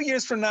 not 2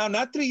 years from now,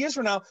 not 3 years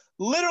from now.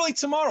 Literally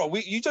tomorrow.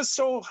 You just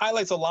show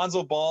highlights of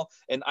Alonzo Ball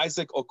and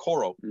Isaac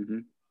Okoro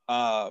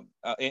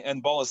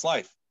and Ball is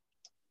Life.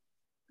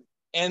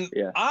 And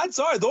odds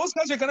are those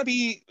guys are going to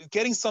be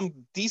getting some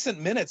decent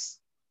minutes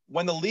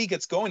when the league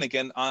gets going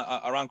again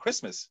around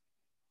Christmas.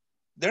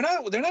 They're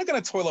not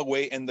going to toil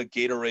away in the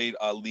Gatorade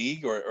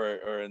league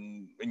or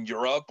in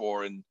Europe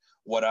or in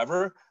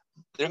whatever.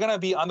 They're going to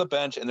be on the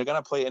bench and they're going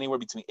to play anywhere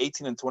between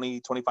 18 and 20,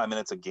 25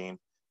 minutes a game.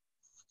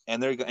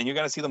 And you're going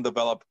to see them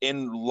develop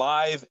in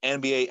live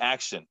NBA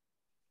action.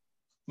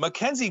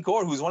 Mackenzie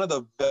Gore, who's one of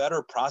the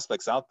better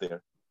prospects out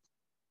there,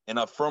 and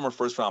a firmer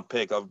first-round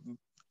pick of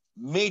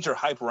major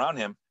hype around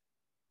him,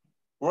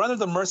 we're under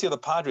the mercy of the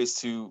Padres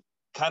to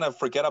kind of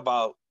forget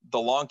about the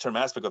long-term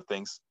aspect of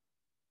things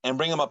and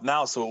bring him up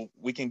now so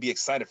we can be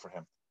excited for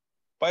him.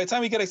 By the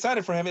time we get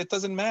excited for him, it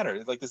doesn't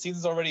matter. Like the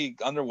season's already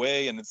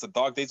underway and it's the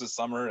dog days of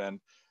summer,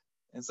 and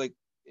it's like,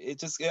 I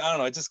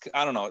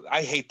don't know.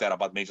 I hate that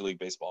about Major League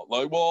Baseball.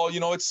 Like, well,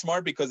 it's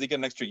smart because they get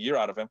an extra year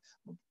out of him.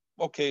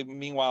 Okay,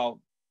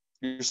 meanwhile,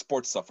 your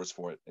sport suffers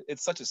for it.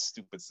 It's such a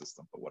stupid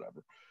system, but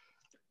whatever.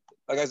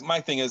 Guys,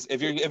 my thing is,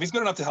 if he's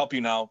good enough to help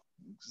you now,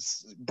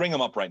 bring him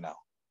up right now.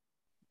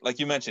 Like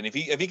you mentioned, if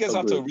he gets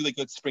off to a really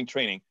good spring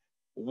training,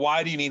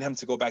 why do you need him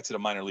to go back to the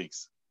minor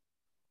leagues?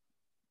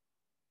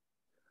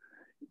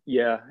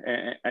 Yeah,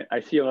 and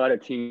I see a lot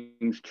of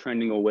teams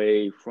trending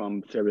away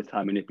from service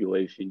time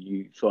manipulation.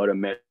 You saw the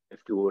Mets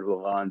do it with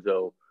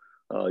Alonso.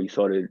 You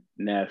saw the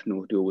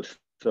Nationals do it with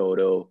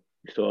Soto.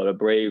 You saw the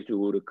Braves do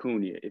it with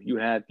Acuna. If you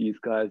have these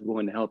guys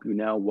willing to help you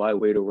now, why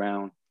wait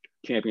around?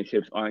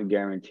 Championships aren't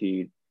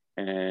guaranteed.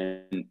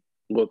 And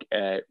look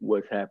at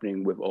what's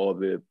happening with all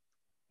the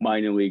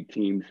minor league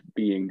teams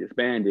being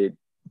disbanded.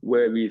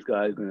 Where are these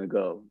guys going to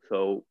go?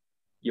 So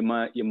you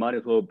might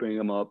as well bring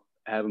them up,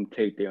 have them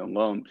take their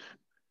lumps,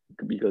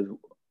 because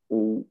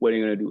what are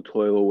you going to do?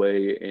 Toil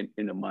away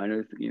in the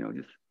minors?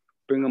 Just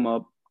bring them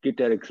up, get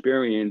that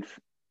experience,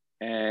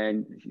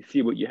 and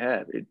see what you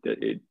have.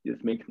 It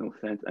just makes no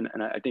sense.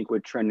 And I think we're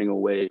trending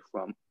away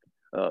from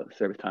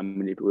service time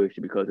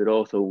manipulation because it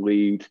also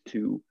leads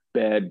to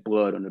bad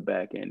blood on the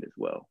back end as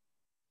well.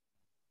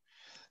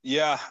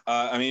 Yeah,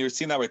 you're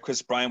seeing that with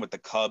Kris Bryant with the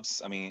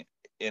Cubs. I mean,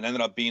 it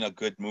ended up being a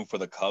good move for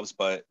the Cubs,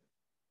 but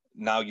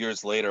now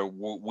years later,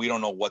 we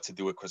don't know what to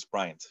do with Kris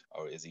Bryant.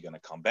 Or is he going to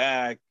come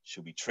back?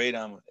 Should we trade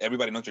him?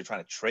 Everybody knows you're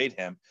trying to trade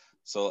him,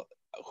 so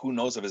who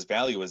knows if his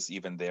value is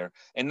even there?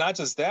 And not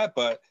just that,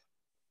 but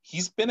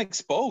he's been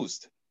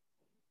exposed.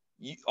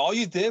 All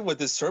you did with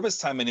this service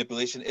time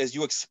manipulation is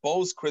you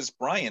exposed Kris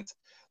Bryant.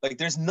 Like,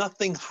 there's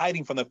nothing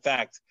hiding from the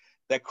fact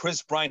that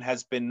Kris Bryant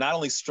has been not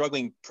only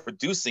struggling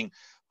producing,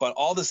 but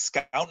all the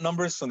scout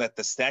numbers from that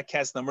the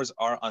StatCast numbers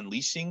are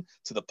unleashing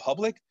to the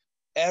public.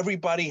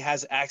 Everybody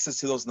has access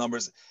to those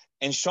numbers.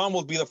 And Sean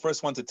will be the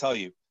first one to tell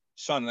you.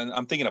 Sean, and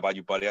I'm thinking about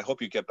you, buddy. I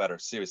hope you get better.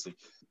 Seriously.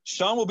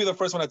 Sean will be the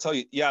first one to tell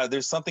you, yeah,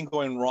 there's something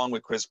going wrong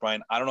with Kris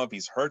Bryant. I don't know if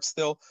he's hurt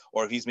still,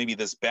 or if he's maybe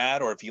this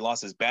bad, or if he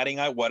lost his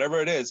batting eye,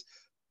 whatever it is.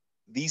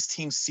 These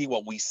teams see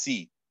what we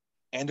see.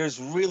 And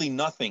there's really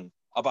nothing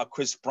about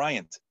Chris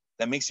Bryant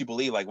that makes you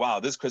believe like, wow,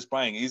 this Chris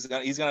Bryant, he's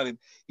gonna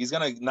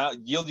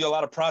not yield you a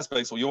lot of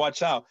prospects. So you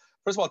watch out.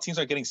 First of all, teams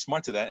are getting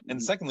smart to that,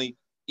 and secondly,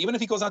 even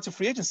if he goes out to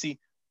free agency,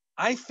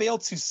 I fail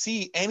to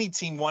see any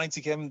team wanting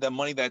to give him the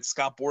money that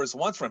Scott Boras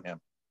wants from him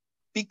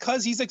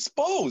because he's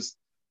exposed.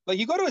 Like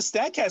you go to a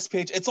StatCast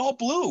page, it's all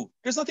blue.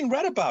 There's nothing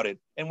red about it.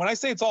 And when I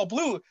say it's all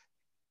blue,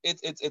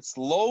 it's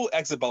low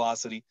exit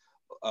velocity.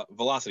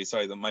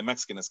 Sorry, my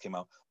Mexicanness came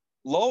out.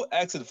 Low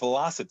exit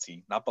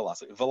velocity, not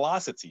velocity,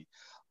 velocity,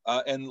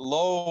 and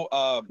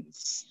low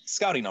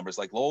scouting numbers,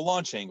 like low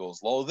launch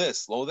angles, low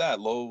this, low that,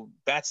 low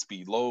bat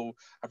speed, low.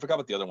 I forgot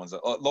what the other ones are.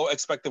 Low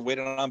expected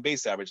weighted on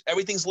base average.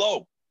 Everything's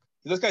low.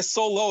 This guy's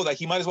so low that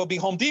he might as well be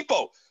Home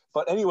Depot.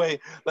 But anyway,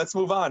 let's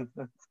move on.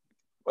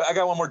 I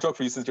got one more joke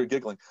for you since you're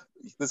giggling.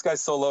 This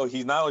guy's so low,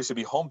 he not only should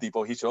be Home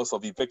Depot, he should also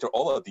be Victor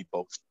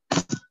Oladipo.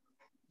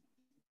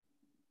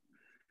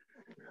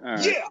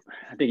 Yeah.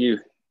 I think you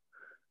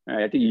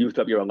used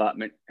up your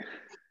allotment.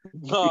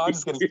 No, I'm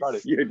just getting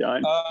started. You're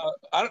done.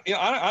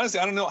 Honestly,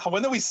 I don't know.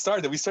 When did we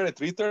start? Did we start at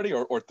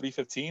 3:30 or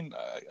 3:15?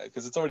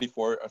 Because it's already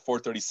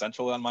 4:30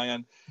 Central on my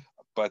end.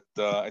 But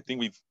I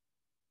think we've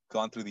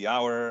gone through the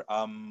hour.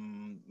 Let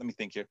me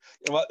think here.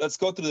 You know what? Let's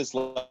go through this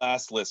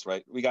last list,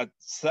 right? We got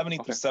 70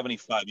 through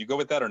 75. You go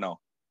with that or no?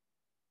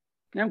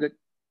 Yeah, I'm good.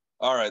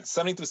 All right,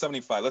 70 through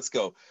 75. Let's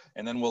go.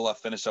 And then we'll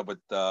finish up with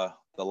the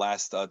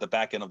last, the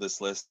back end of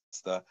this list,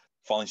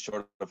 falling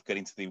short of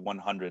getting to the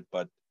 100,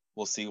 but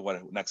we'll see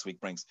what next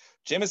week brings.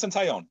 Jameson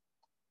Taillon,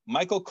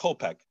 Michael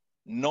Kopech,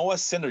 Noah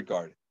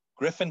Syndergaard,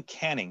 Griffin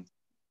Canning,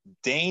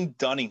 Dane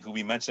Dunning, who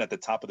we mentioned at the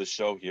top of the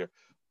show here.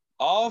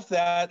 Of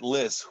that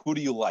list, who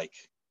do you like?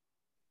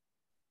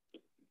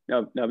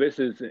 Now this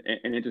is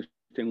an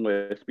interesting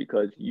list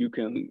because you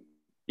can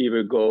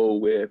either go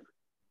with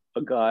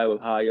a guy with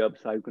high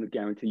upside who's going to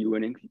guarantee you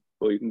innings,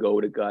 or you can go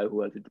with a guy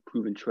who has a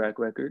proven track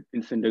record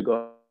in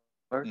Syndergaard,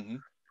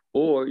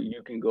 or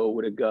you can go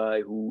with a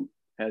guy who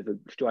has a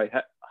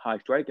high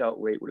strikeout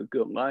rate with a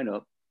good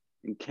lineup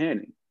in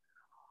Canning.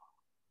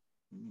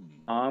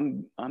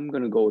 I'm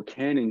going to go with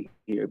Canning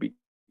here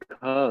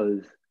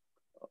because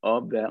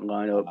of that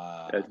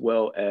lineup, as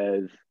well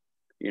as,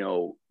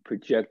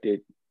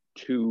 projected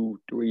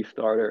 2-3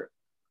 starter.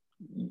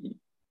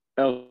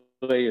 LA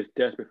is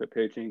desperate for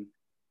pitching.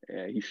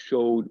 He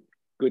showed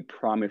good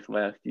promise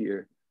last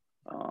year.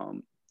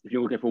 If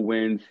you're looking for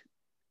wins,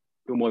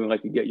 you're more than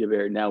likely to get you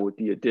there now with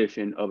the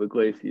addition of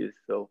Iglesias.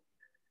 So,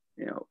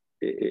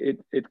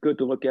 it's good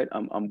to look at.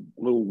 I'm a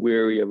little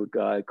weary of a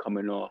guy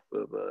coming off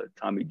of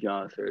Tommy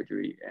John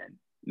surgery and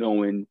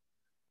knowing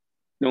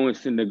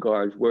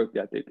Syndergaard's work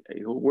ethic.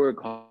 He'll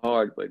work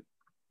hard, but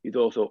he's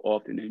also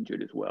often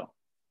injured as well.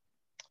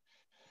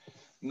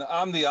 No,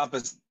 I'm the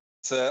opposite.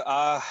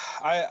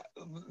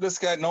 This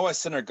guy Noah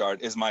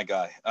Syndergaard is my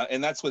guy,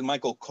 and that's with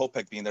Michael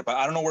Kopech being there. But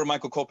I don't know where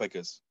Michael Kopech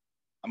is.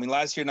 I mean,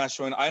 last year not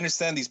showing. I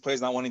understand these players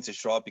not wanting to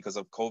show up because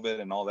of COVID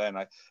and all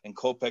that. And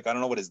Kopech, I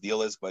don't know what his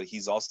deal is, but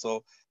he's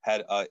also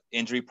had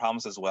injury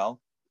problems as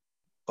well.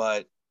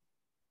 But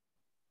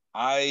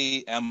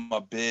I am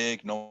a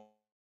big Noah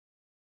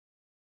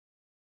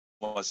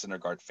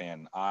Syndergaard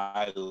fan.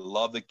 I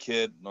love the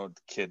kid. No,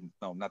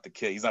 not the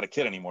kid. He's not a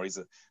kid anymore. He's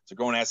a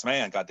grown ass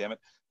man. God damn it.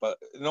 But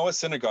Noah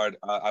Syndergaard,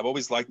 I've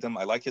always liked him.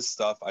 I like his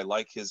stuff. I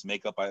like his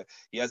makeup.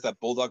 He has that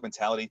bulldog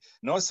mentality.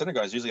 Noah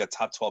Syndergaard is usually a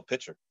top 12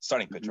 pitcher,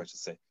 starting pitcher, I should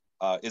say.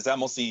 Is that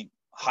mostly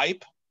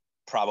hype?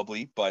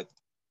 Probably. But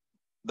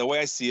the way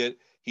I see it,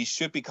 he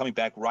should be coming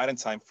back right in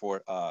time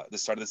for the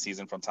start of the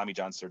season from Tommy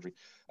John surgery.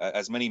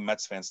 As many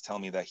Mets fans tell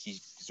me that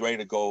he's ready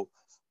to go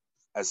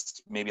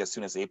as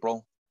soon as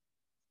April.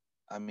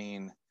 I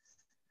mean,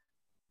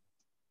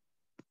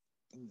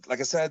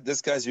 like I said,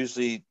 this guy's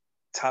usually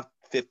top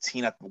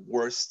 15 at the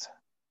worst.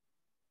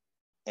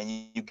 And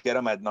you get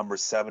him at number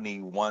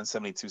 71,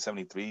 72,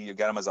 73. You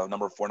get him as a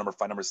number 4, number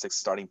 5, number 6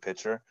 starting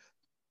pitcher.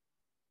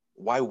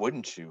 Why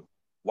wouldn't you?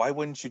 Why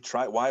wouldn't you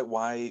try?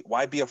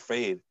 Why be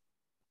afraid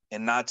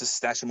and not just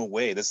stash him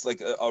away? This is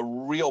like a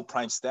real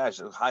prime stash,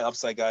 a high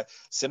upside guy.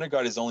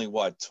 Syndergaard is only,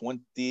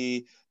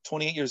 28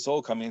 years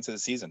old coming into the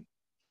season.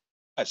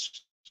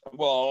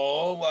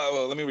 Well,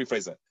 let me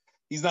rephrase that.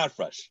 He's not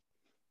fresh.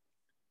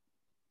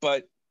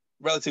 But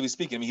relatively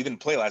speaking, I mean, he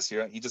didn't play last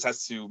year. He just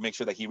has to make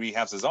sure that he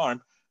rehabs his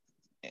arm,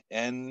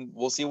 and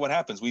we'll see what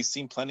happens. We've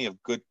seen plenty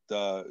of good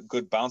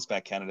bounce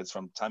back candidates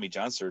from Tommy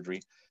John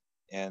surgery,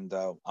 and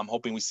I'm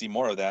hoping we see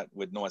more of that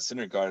with Noah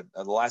Syndergaard.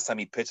 The last time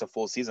he pitched a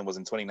full season was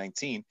in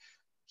 2019.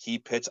 He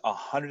pitched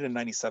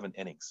 197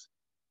 innings.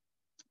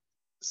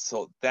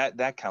 So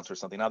that counts for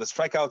something. Now the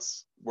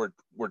strikeouts were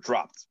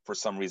dropped for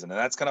some reason, and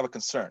that's kind of a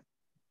concern.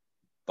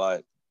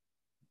 But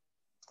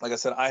like I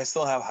said, I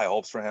still have high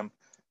hopes for him.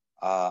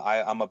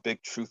 I'm a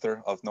big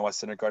truther of Noah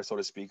Syndergaard, so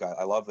to speak.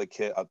 I love the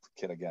kid.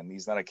 Kid again.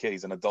 He's not a kid.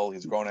 He's an adult.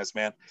 He's a grown-ass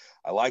man.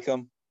 I like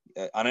him.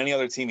 On any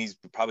other team, he's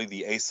probably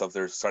the ace of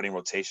their starting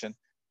rotation.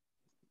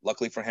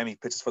 Luckily for him, he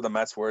pitches for the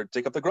Mets, where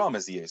Jacob deGrom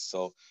is the ace.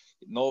 So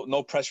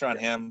no pressure on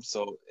him.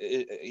 So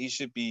he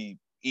should be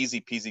easy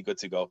peasy, good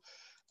to go.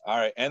 All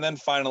right. And then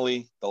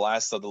finally, the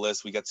last of the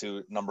list, we get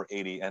to number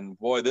 80. And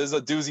boy, this is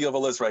a doozy of a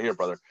list right here,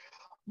 brother.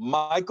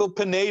 Michael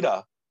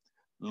Pineda,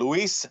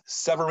 Luis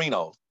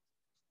Severino,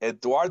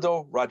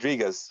 Eduardo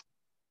Rodriguez,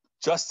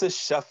 Justice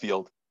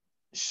Sheffield,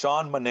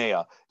 Sean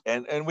Manaea.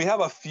 And we have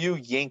a few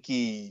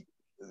Yankee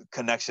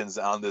connections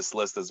on this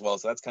list as well.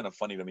 So that's kind of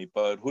funny to me.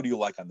 But who do you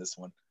like on this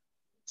one?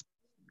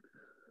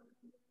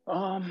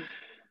 I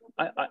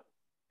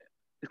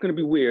it's going to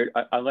be weird.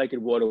 I like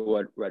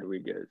Eduardo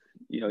Rodriguez.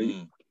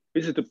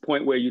 This is the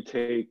point where you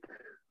take,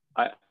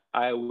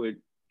 I would,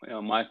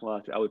 my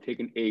philosophy, I would take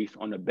an ace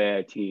on a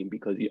bad team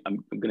because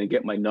I'm going to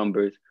get my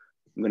numbers.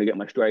 I'm going to get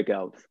my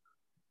strikeouts.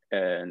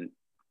 And,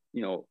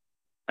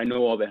 I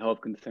know all the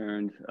health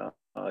concerns,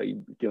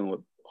 dealing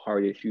with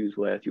heart issues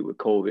last year with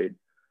COVID.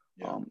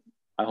 Yeah.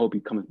 I hope he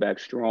comes back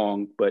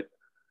strong, but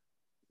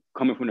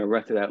coming from the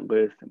rest of that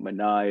list,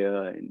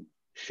 Manaea and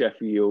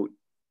Sheffield,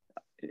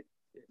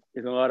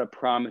 there's a lot of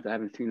promise. I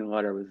haven't seen a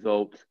lot of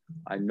results.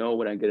 I know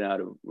what I get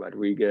out of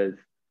Rodriguez,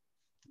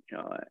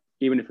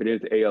 even if it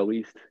is the AL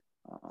East.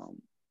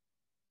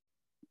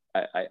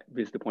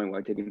 This is the point where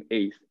I take an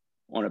ace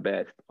on a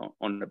bad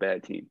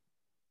team.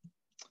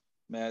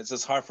 Man, it's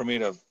just hard for me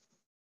to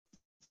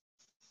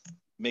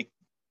make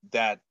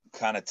that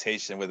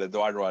connotation with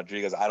Eduardo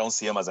Rodriguez. I don't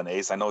see him as an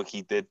ace. I know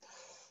he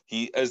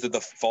is the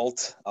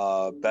default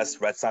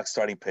best Red Sox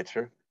starting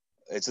pitcher.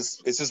 It's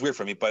just weird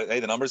for me. But hey,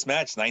 the numbers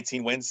match: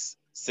 19 wins,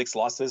 6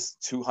 losses,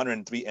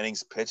 203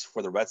 innings pitched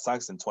for the Red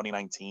Sox in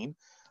 2019.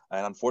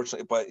 And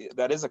unfortunately, but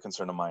that is a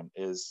concern of mine,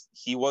 is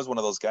he was one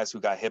of those guys who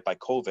got hit by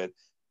COVID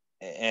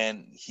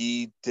and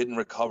he didn't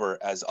recover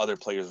as other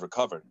players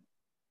recovered.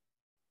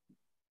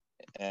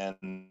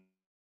 And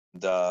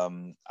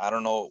I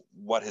don't know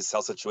what his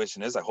health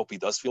situation is. I hope he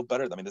does feel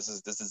better. I mean,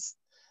 this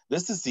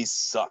disease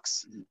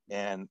sucks.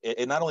 And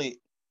it not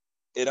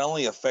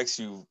only affects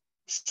you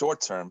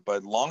short term,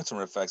 but long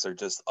term effects are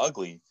just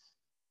ugly.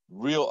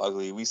 Real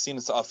ugly. We've seen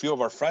a few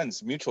of our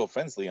friends, mutual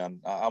friends,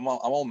 Leon. I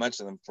won't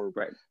mention them for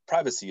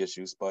privacy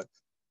issues, but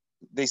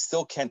they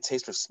still can't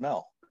taste or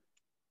smell.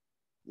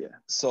 Yeah.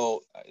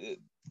 So,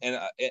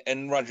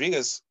 and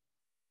Rodriguez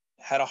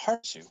had a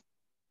heart issue,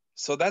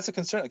 so that's a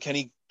concern. Can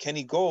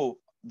he go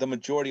the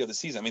majority of the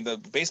season? I mean, the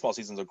baseball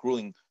season is a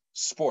grueling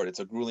sport. It's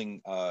a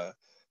grueling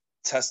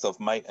test of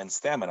might and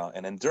stamina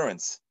and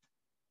endurance.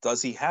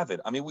 Does he have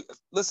it? I mean,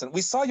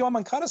 we saw Yoan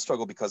Moncada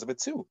struggle because of it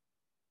too.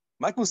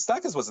 Mike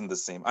Moustakas wasn't the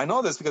same. I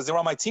know this because they were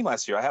on my team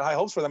last year. I had high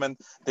hopes for them, and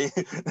they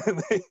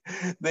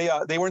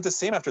weren't the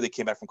same after they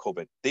came back from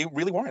COVID. They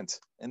really weren't,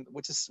 and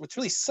which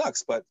really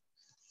sucks. But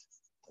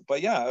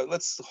yeah,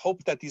 let's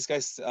hope that these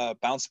guys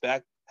bounce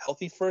back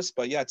healthy first.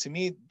 But yeah, to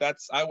me,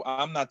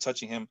 I'm not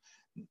touching him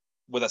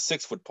with a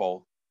 6-foot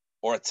pole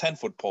or a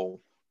 10-foot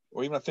pole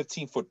or even a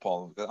 15-foot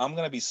pole. I'm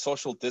going to be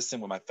social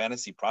distant with my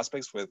fantasy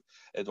prospects with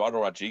Eduardo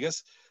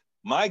Rodriguez.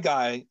 My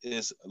guy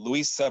is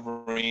Luis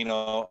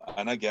Severino,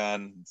 and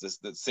again,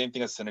 the same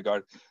thing as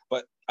Syndergaard.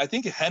 But I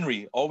think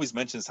Henry always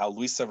mentions how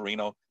Luis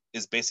Severino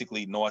is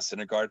basically Noah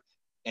Syndergaard,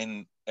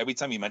 and every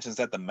time he mentions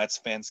that, the Mets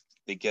fans,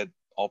 they get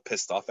all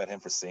pissed off at him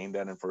for saying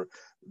that and for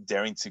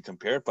daring to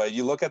compare. But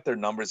you look at their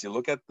numbers, you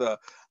look at the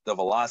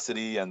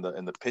velocity and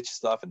the pitch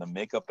stuff and the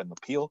makeup and the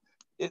peel.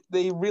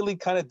 They really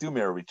kind of do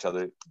mirror each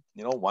other.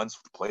 One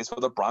plays for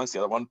the Bronx, the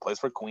other one plays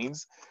for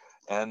Queens.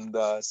 And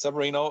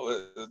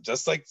Severino,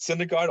 just like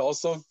Syndergaard,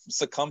 also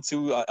succumbed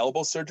to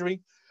elbow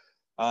surgery.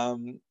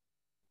 And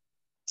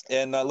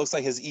looks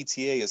like his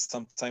ETA is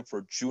sometime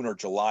for June or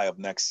July of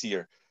next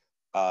year.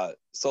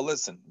 So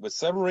listen, with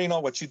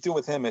Severino, what you do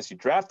with him is you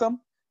draft him,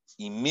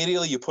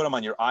 immediately you put him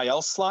on your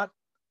IL slot,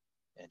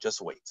 and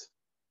just wait.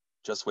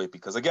 Just wait,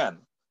 because again,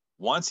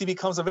 once he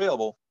becomes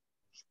available,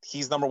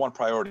 he's number one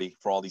priority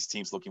for all these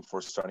teams looking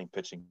for starting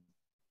pitching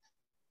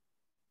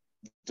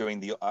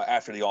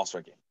after the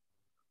All-Star game.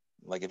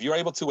 Like, if you're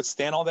able to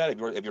withstand all that,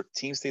 if your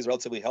team stays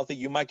relatively healthy,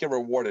 you might get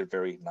rewarded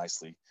very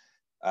nicely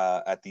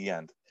at the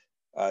end.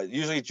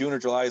 Usually June or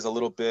July is a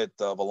little bit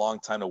of a long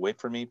time to wait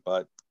for me,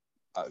 but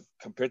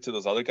compared to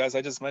those other guys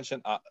I just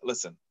mentioned,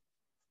 listen,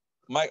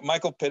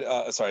 Michael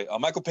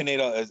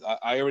Pineda is,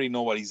 I already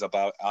know what he's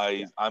about.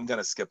 I'm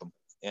gonna skip him,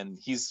 and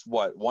he's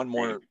one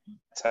more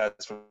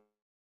test from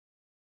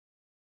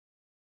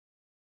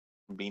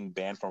being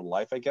banned from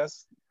life, I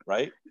guess,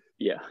 right?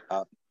 Yeah.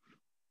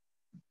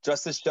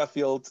 Justice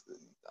Sheffield,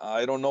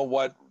 I don't know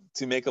what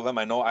to make of him.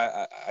 I know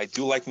I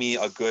do like me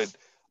a good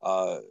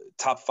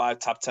top 5,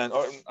 top 10,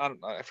 or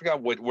I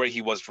forgot where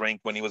he was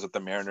ranked when he was with the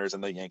Mariners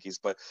and the Yankees,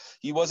 but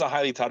he was a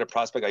highly touted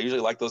prospect. I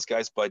usually like those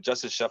guys, but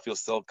Justice Sheffield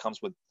still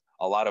comes with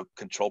a lot of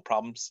control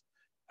problems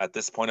at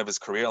this point of his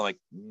career. I'm like,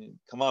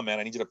 come on, man,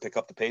 I need you to pick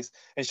up the pace.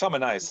 And Sean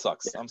Manaea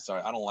sucks. I'm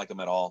sorry, I don't like him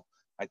at all.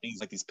 I think he's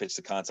like these pitch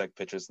to contact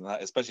pitchers,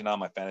 especially not on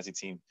my fantasy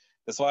team.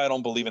 That's why I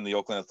don't believe in the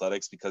Oakland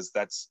Athletics, because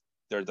that's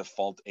their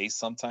default ace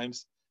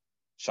sometimes.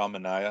 Sean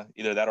Manaea,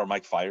 either that or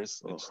Mike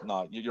Fiers.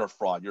 No, you're a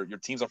fraud. Your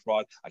team's a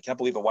fraud. I can't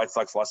believe the White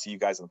Sox lost to you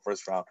guys in the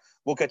first round.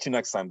 We'll get you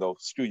next time, though.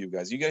 Screw you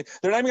guys. They're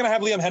not even gonna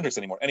have Liam Hendricks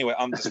anymore. Anyway,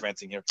 I'm just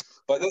ranting here.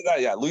 But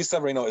yeah, Luis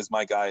Severino is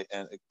my guy,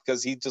 and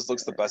because he just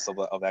looks the best of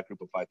that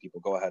group of 5 people.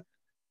 Go ahead.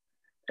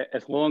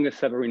 As long as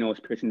Severino is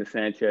pitching to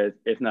Sanchez,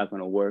 it's not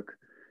going to work.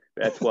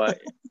 That's why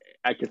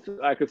I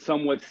could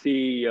somewhat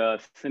see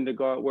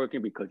Syndergaard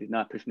working because he's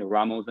not pitching to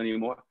Ramos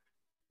anymore.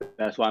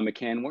 That's why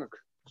McCann works.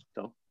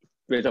 So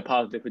there's a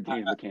positive for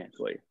James McCann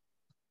for you.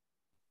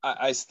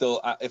 I still,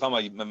 if I'm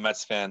a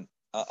Mets fan,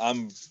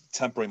 I'm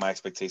tempering my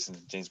expectations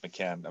of James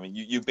McCann. I mean,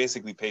 you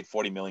basically paid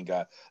 $40 million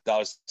to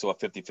a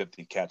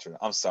 50-50 catcher.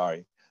 I'm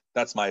sorry.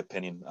 That's my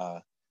opinion.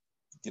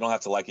 You don't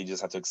have to like it. You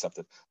just have to accept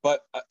it.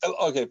 But,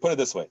 okay, put it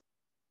this way.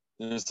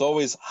 There's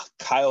always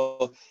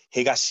Kyle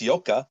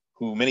Higashioka,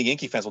 who many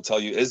Yankee fans will tell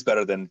you is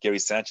better than Gary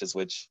Sanchez,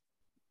 which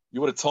you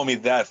would have told me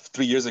that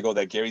 3 years ago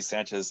that Gary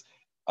Sanchez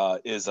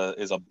is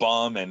a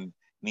bum and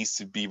needs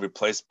to be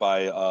replaced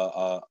by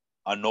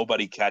a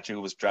nobody catcher who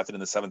was drafted in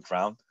the 7th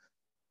round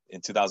in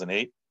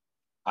 2008.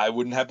 I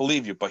wouldn't have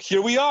believed you, but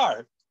here we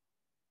are.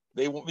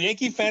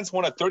 Yankee fans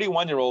want a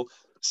 31-year-old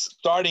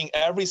starting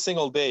every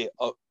single day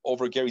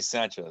over Gary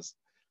Sanchez.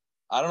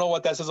 I don't know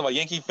what that says about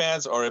Yankee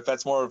fans, or if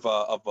that's more of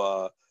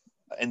a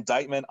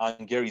indictment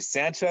on Gary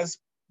Sanchez.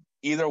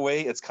 Either way,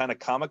 it's kind of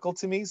comical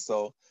to me.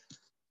 So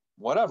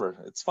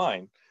whatever, it's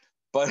fine.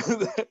 But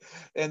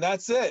and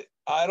that's it.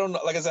 I don't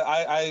know. Like I said,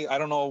 I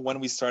don't know when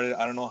we started.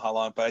 I don't know how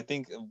long, but I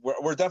think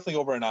we're definitely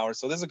over an hour.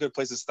 So this is a good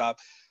place to stop.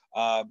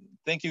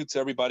 Thank you to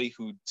everybody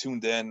who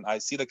tuned in. I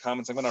see the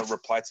comments. I'm going to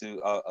reply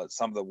to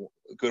some of the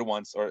good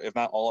ones, or if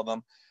not all of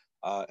them,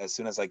 as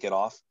soon as I get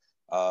off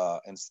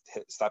and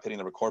stop hitting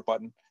the record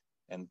button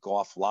and go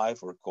off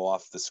live or go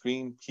off the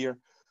screen here.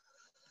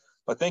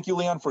 But thank you,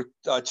 Leon, for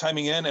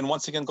chiming in. And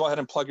once again, go ahead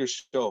and plug your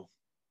show.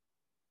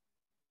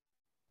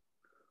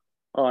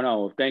 Oh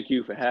no, thank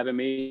you for having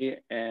me.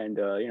 And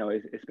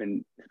it's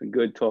been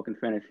good talking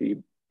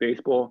fantasy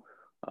baseball.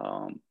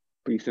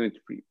 Pretty soon,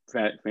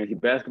 fantasy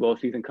basketball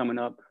season coming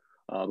up.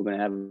 We're gonna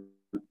have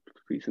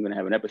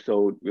an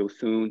episode real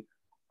soon.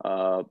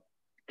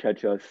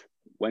 Catch us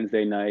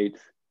Wednesday nights.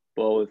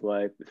 Ball is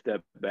Life, The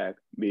Step Back,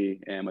 me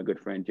and my good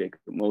friend Jacob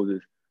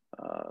Moses,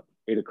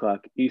 8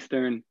 o'clock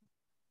Eastern,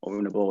 over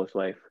in the Ball is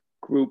Life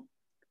group.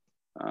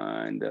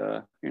 And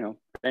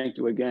thank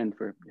you again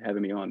for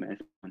having me on, man.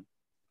 It's fun.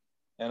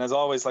 And as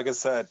always, like I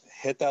said,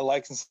 hit that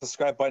like and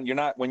subscribe button.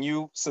 When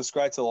you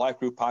subscribe to the Life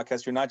Group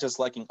podcast, you're not just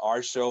liking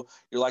our show,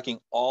 you're liking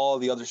all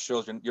the other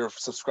shows. You're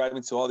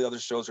subscribing to all the other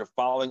shows. You're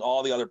following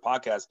all the other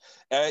podcasts.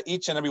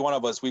 Each and every one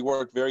of us, we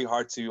work very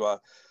hard to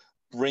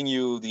bring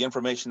you the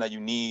information that you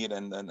need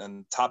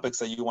and topics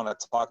that you want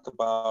to talk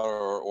about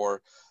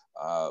or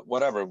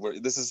whatever.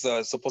 This is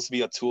supposed to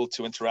be a tool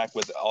to interact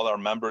with all our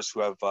members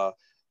who have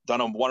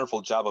done a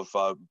wonderful job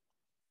of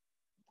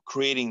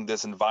creating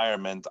this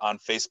environment on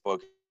Facebook.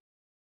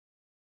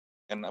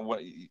 And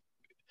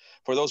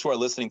for those who are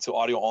listening to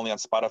audio only on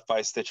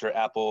Spotify, Stitcher,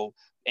 Apple,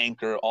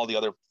 Anchor, all the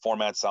other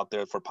formats out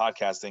there for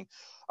podcasting,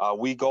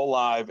 we go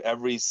live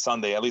every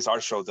Sunday, at least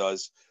our show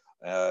does,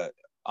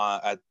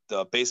 at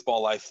the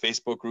Baseball Life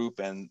Facebook group.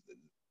 And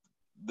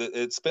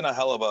it's been a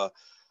hell of a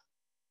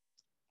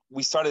 –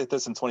 we started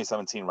this in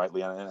 2017, right,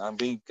 Leon? And I'm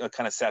being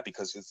kind of sad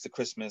because it's the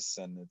Christmas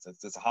and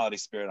it's a holiday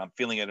spirit. I'm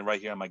feeling it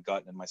right here in my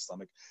gut and my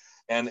stomach.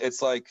 And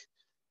it's like,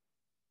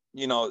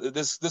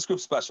 this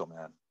group's special,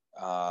 man.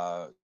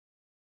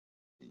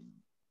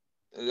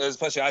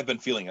 Especially I've been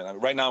feeling it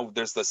right now.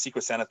 There's the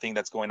Secret Santa thing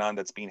that's going on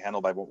that's being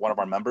handled by one of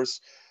our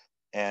members,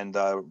 and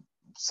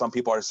some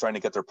people are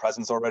starting to get their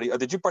presents already.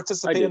 Did you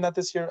participate in that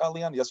this year,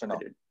 Leon? Yes or no? I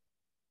did.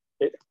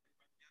 Did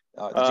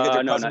you get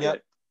your present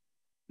yet?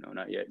 No,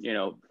 not yet.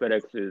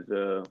 FedEx is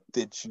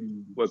did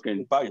you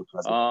working. Buy your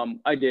present?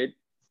 I did.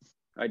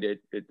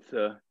 It's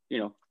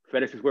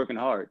FedEx is working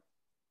hard.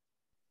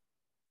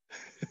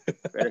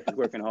 FedEx is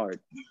working hard,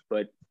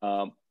 but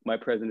my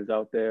present is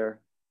out there.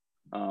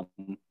 I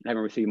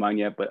haven't received mine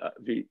yet, but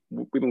we've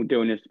been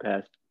doing this the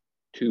past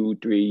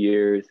 2-3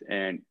 years,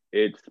 and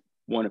it's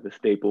one of the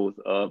staples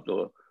of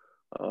the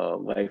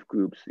life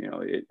groups.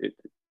 It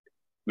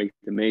makes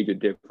a major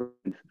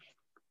difference.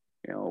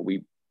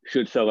 We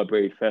should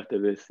celebrate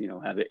Festivus,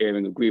 have the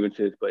airing of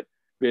grievances, but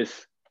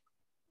this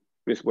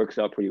works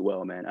out pretty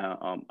well, man.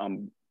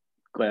 I'm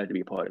glad to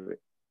be a part of it.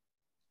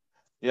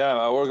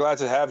 Yeah, we're glad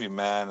to have you,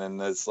 man. And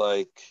it's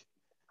like,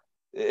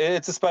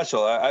 it's a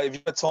special. If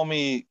you had told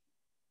me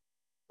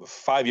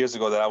 5 years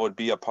ago that I would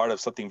be a part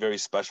of something very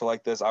special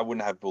like this, I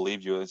wouldn't have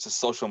believed you. It's just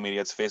social media,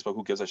 it's Facebook,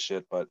 who gives a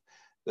shit? But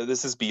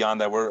this is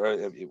beyond that.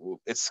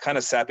 It's kind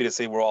of sappy to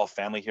say we're all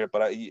family here,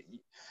 but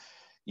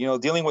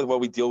dealing with what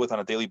we deal with on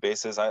a daily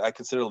basis, I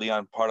consider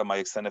Leon part of my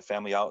extended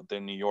family out there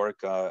in New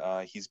York.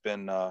 He's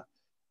been, I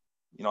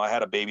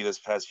had a baby this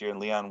past year, and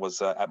Leon was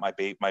at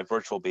my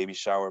virtual baby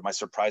shower, my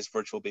surprise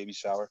virtual baby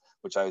shower,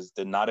 which I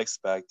did not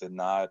expect,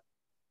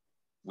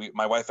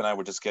 my wife and I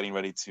were just getting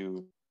ready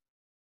to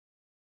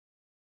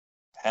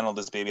handle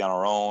this baby on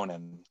our own,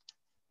 and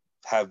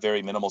have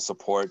very minimal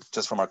support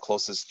just from our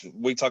closest.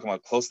 We talk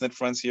about close knit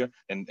friends here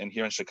and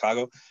here in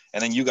Chicago,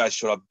 and then you guys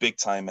showed up big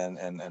time, I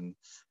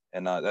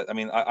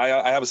mean,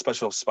 I have a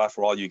special spot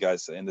for all you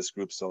guys in this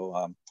group.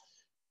 So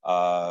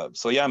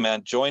yeah,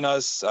 man, join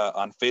us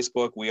on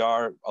Facebook. We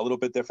are a little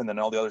bit different than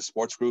all the other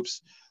sports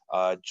groups.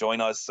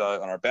 Join us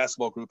on our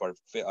basketball group,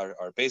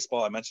 our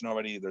baseball. I mentioned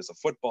already. There's a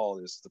football.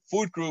 There's the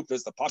food group.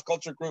 There's the pop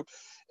culture group.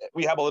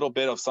 We have a little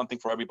bit of something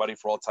for everybody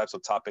for all types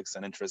of topics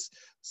and interests.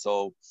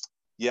 So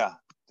yeah,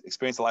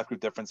 experience the life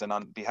group difference. And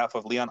on behalf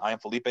of Leon, I am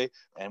Felipe,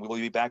 and we will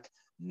be back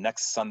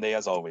next Sunday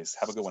as always.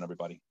 Have a good one,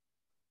 everybody.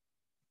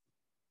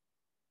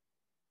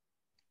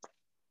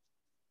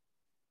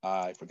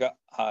 I forgot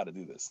how to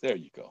do this. There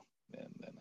you go. And then